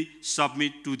officially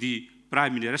submit to the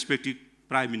respective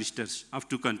prime ministers of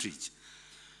 2 countries.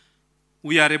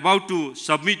 We are about to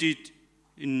submit it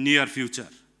in near future.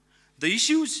 The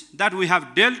issues that we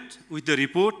have dealt with the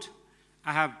report,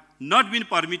 I have not been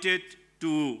permitted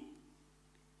to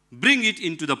bring it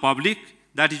into the public.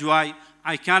 That is why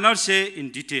I cannot say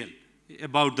in detail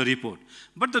about the report.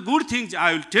 But the good things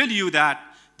I will tell you that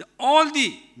all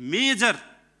the major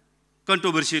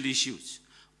controversial issues,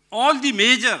 all the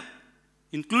major,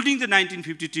 including the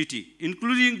 1950 treaty,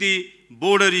 including the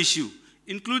border issue,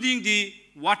 including the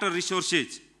water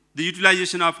resources, the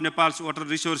utilization of Nepal's water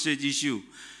resources issue,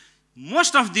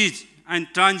 most of these, and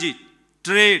transit,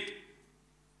 trade,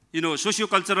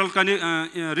 socio-cultural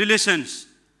relations,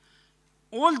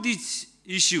 all these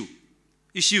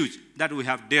issues that we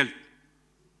have dealt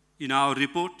in our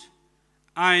report,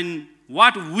 and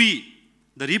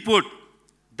the report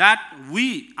that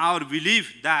our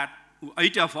belief that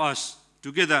 8 of us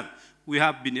together, we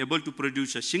have been able to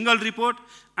produce a single report,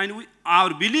 and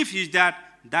our belief is that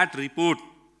that report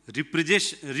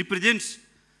represents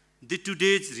the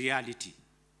today's reality.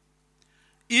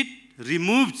 It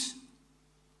removes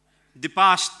the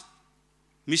past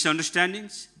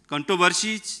misunderstandings,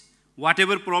 controversies,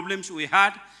 whatever problems we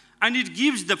had, and it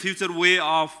gives the future way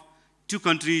of 2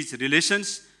 countries'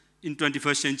 relations in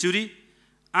 21st century.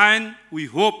 And we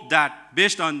hope that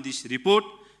based on this report,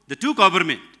 the 2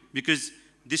 governments, because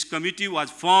this committee was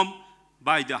formed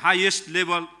by the highest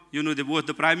level, both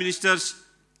the prime minister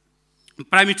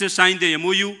signed the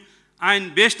MOU,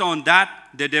 and based on that,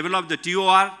 they developed the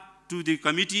TOR to the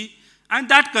committee, and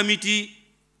that committee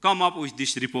come up with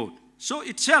this report. So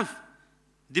itself,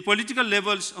 the political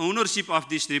level's ownership of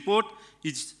this report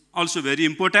is also very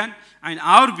important, and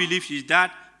our belief is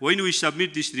that when we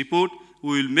submit this report,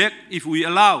 we will make, if we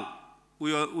allow,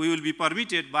 we will be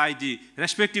permitted by the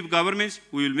respective governments,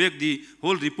 we will make the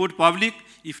whole report public.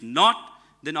 If not,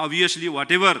 then obviously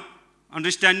whatever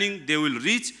understanding they will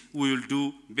reach, we will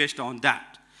do based on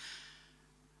that.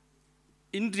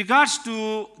 In regards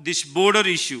to this border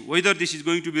issue, whether this is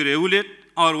going to be regulated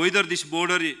or whether this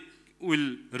border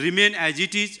will remain as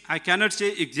it is, I cannot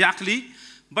say exactly,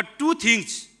 but 2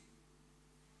 things.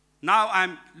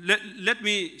 Now, let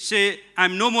me say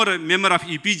I'm no more a member of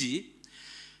EPG.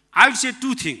 I will say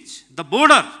 2 things. The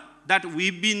border that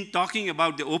we've been talking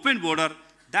about, the open border,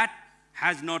 that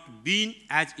has not been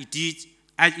as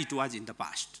it was in the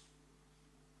past.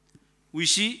 We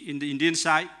see in the Indian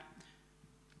side,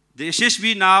 the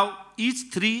SSB now,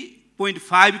 each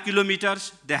 3.5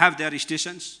 kilometers, they have their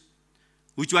stations,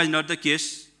 which was not the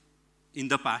case in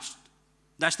the past.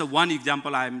 That's the one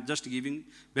example I am just giving,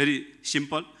 very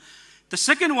simple. The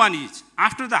second one is,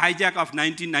 after the hijack of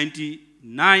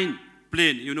 1999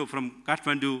 plane, from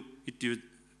Kathmandu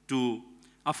to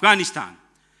Afghanistan,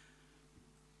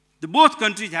 both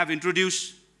countries have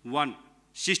introduced one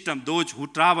system, those who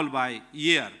travel by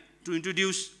air, to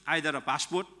introduce either a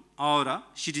passport or a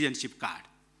citizenship card,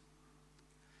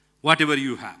 whatever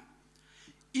you have.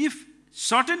 If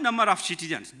certain number of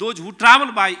citizens, those who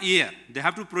travel by air, they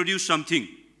have to produce something,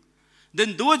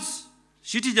 then those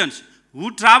citizens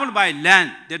who travel by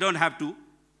land, they don't have to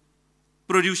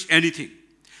produce anything.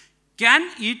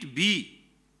 Can it be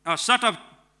a sort of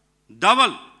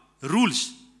double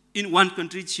rules in one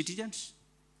country's citizens?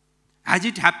 As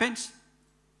it happens,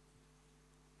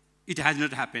 it has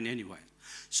not happened anywhere.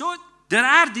 So there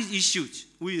are these issues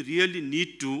we really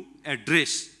need to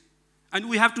address. And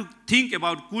we have to think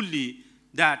about coolly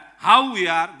that how we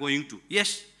are going to.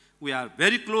 Yes, we are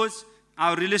very close.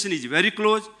 Our relation is very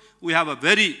close. we have a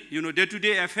very,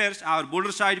 day-to-day affairs, our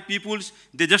border side peoples,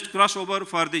 they just cross over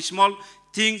for the small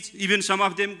things. Even some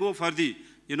of them go for the,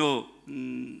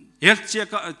 health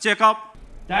checkup.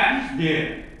 That is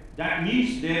there. That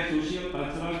means their social,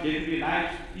 cultural, day-to-day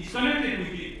life is connected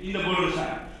with in the border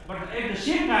side. But at the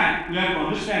same time, we have to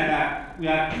understand that we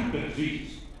are two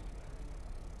countries.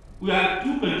 We are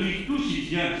two countries, two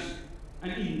citizens.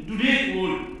 And in today's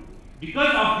world,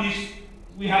 because of this,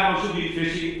 we have also been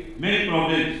facing many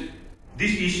problems.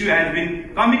 This issue has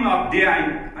been coming up day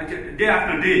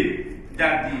after day,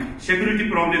 that the security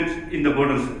problems in the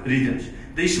border regions,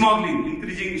 the smuggling,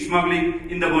 increasing smuggling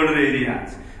in the border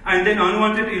areas, and then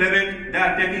unwanted elements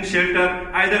that are taking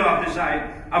shelter either of the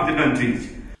side of the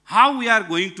countries. How we are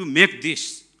going to make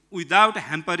this without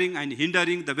hampering and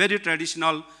hindering the very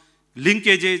traditional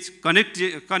linkages,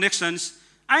 connections,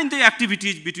 and the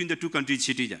activities between the two countries'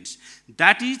 citizens.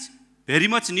 That is very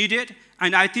much needed,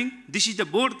 and I think this is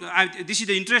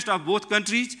the interest of both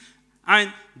countries,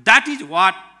 and that is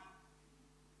what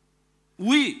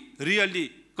we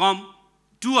really come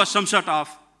to some sort of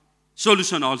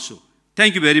solution also.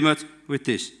 Thank you very much with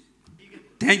this.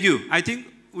 Thank you. I think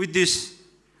with this,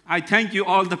 I thank you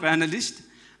all the panelists,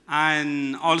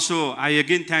 and also I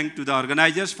again thank to the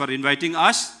organizers for inviting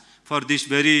us for this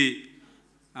very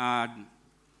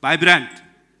vibrant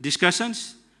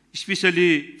discussions,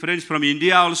 especially friends from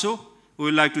India also. We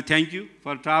would like to thank you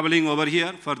for traveling over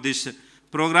here for these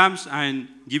programs and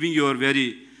giving your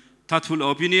very thoughtful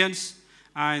opinions,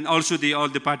 and also all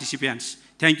the participants.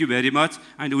 Thank you very much.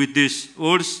 And with these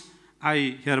words,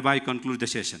 I hereby conclude the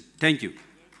session. Thank you.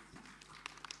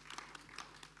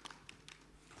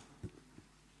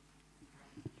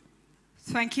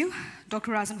 Thank you,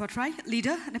 Dr. Rajan Bhattarai,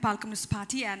 leader, Nepal Communist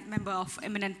Party and member of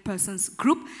Eminent Persons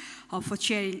Group, for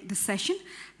chairing this session,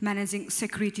 Managing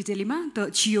Security Dilemma, the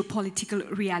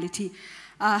Geopolitical Reality.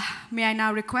 May I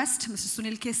now request Mr.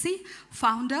 Sunil Kesi,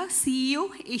 founder, CEO,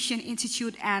 Asian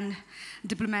Institute and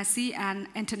Diplomacy and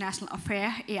International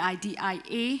Affairs,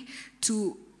 AIDIA,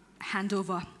 to hand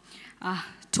over a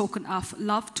token of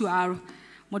love to our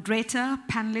moderator,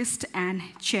 panelist, and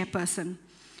chairperson.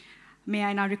 May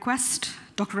I now request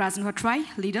Dr. Rajan Bhattarai,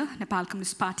 leader, Nepal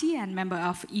Communist Party and member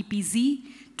of EPZ,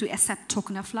 to accept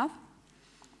token of love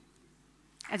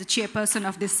as a chairperson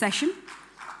of this session.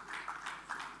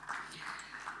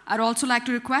 I'd also like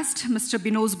to request Mr.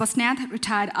 Binoj Basnyat,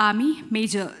 retired Army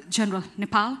Major General,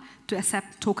 Nepal, to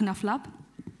accept token of love.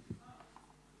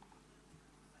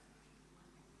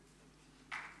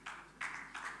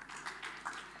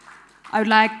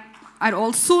 I'd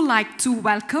also like to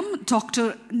welcome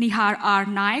Dr. Nihar R.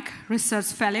 Nayak, Research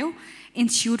Fellow,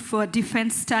 Institute for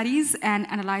Defense Studies and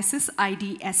Analyses,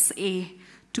 IDSA,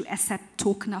 to accept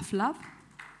token of love.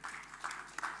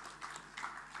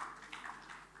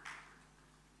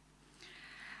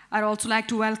 I'd also like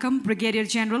to welcome Brigadier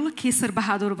General Keshar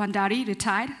Bahadur Bhandari,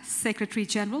 retired Secretary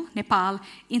General, Nepal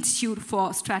Institute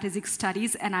for Strategic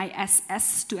Studies,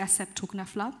 NISS, to accept token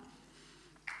of love.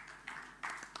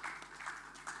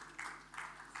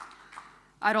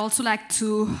 I'd also like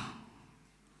to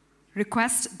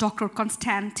request Dr.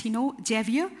 Constantino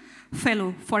Xavier,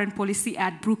 Fellow Foreign Policy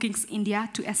at Brookings, India,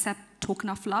 to accept token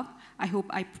of love. I hope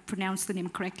I pronounced the name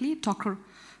correctly. Dr.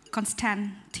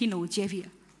 Constantino Xavier.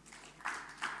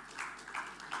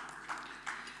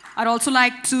 I'd also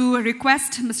like to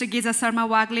request Mr. Geja Sharma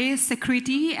Wagle,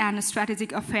 Security and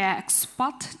Strategic Affairs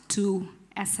Expert, to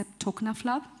accept token of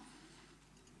love.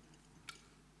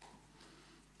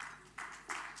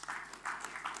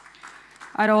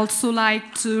 I'd also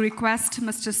like to request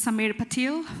Mr. Samir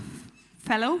Patil,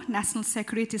 Fellow, National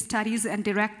Security Studies and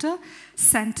Director,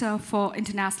 Center for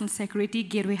International Security,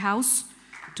 Gateway House,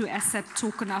 to accept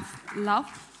token of love.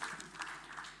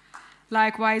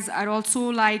 Likewise, I'd also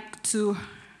like to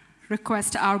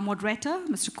request our moderator,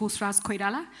 Mr. Kosh,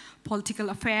 Political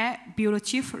Affairs Bureau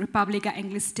Chief, Republica,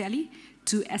 English, Delhi,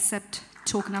 to accept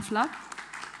token of love.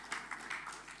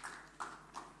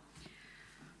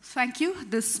 Thank you.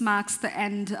 This marks the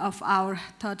end of our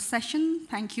third session.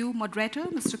 Thank you, moderator,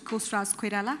 Mr. Kosh,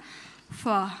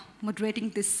 for moderating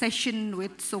this session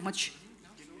with so much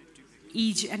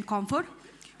ease and comfort.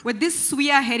 With this,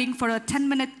 we are heading for a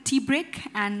 10-minute tea break,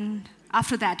 and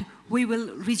after that, we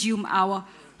will resume our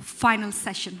final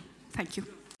session. Thank you.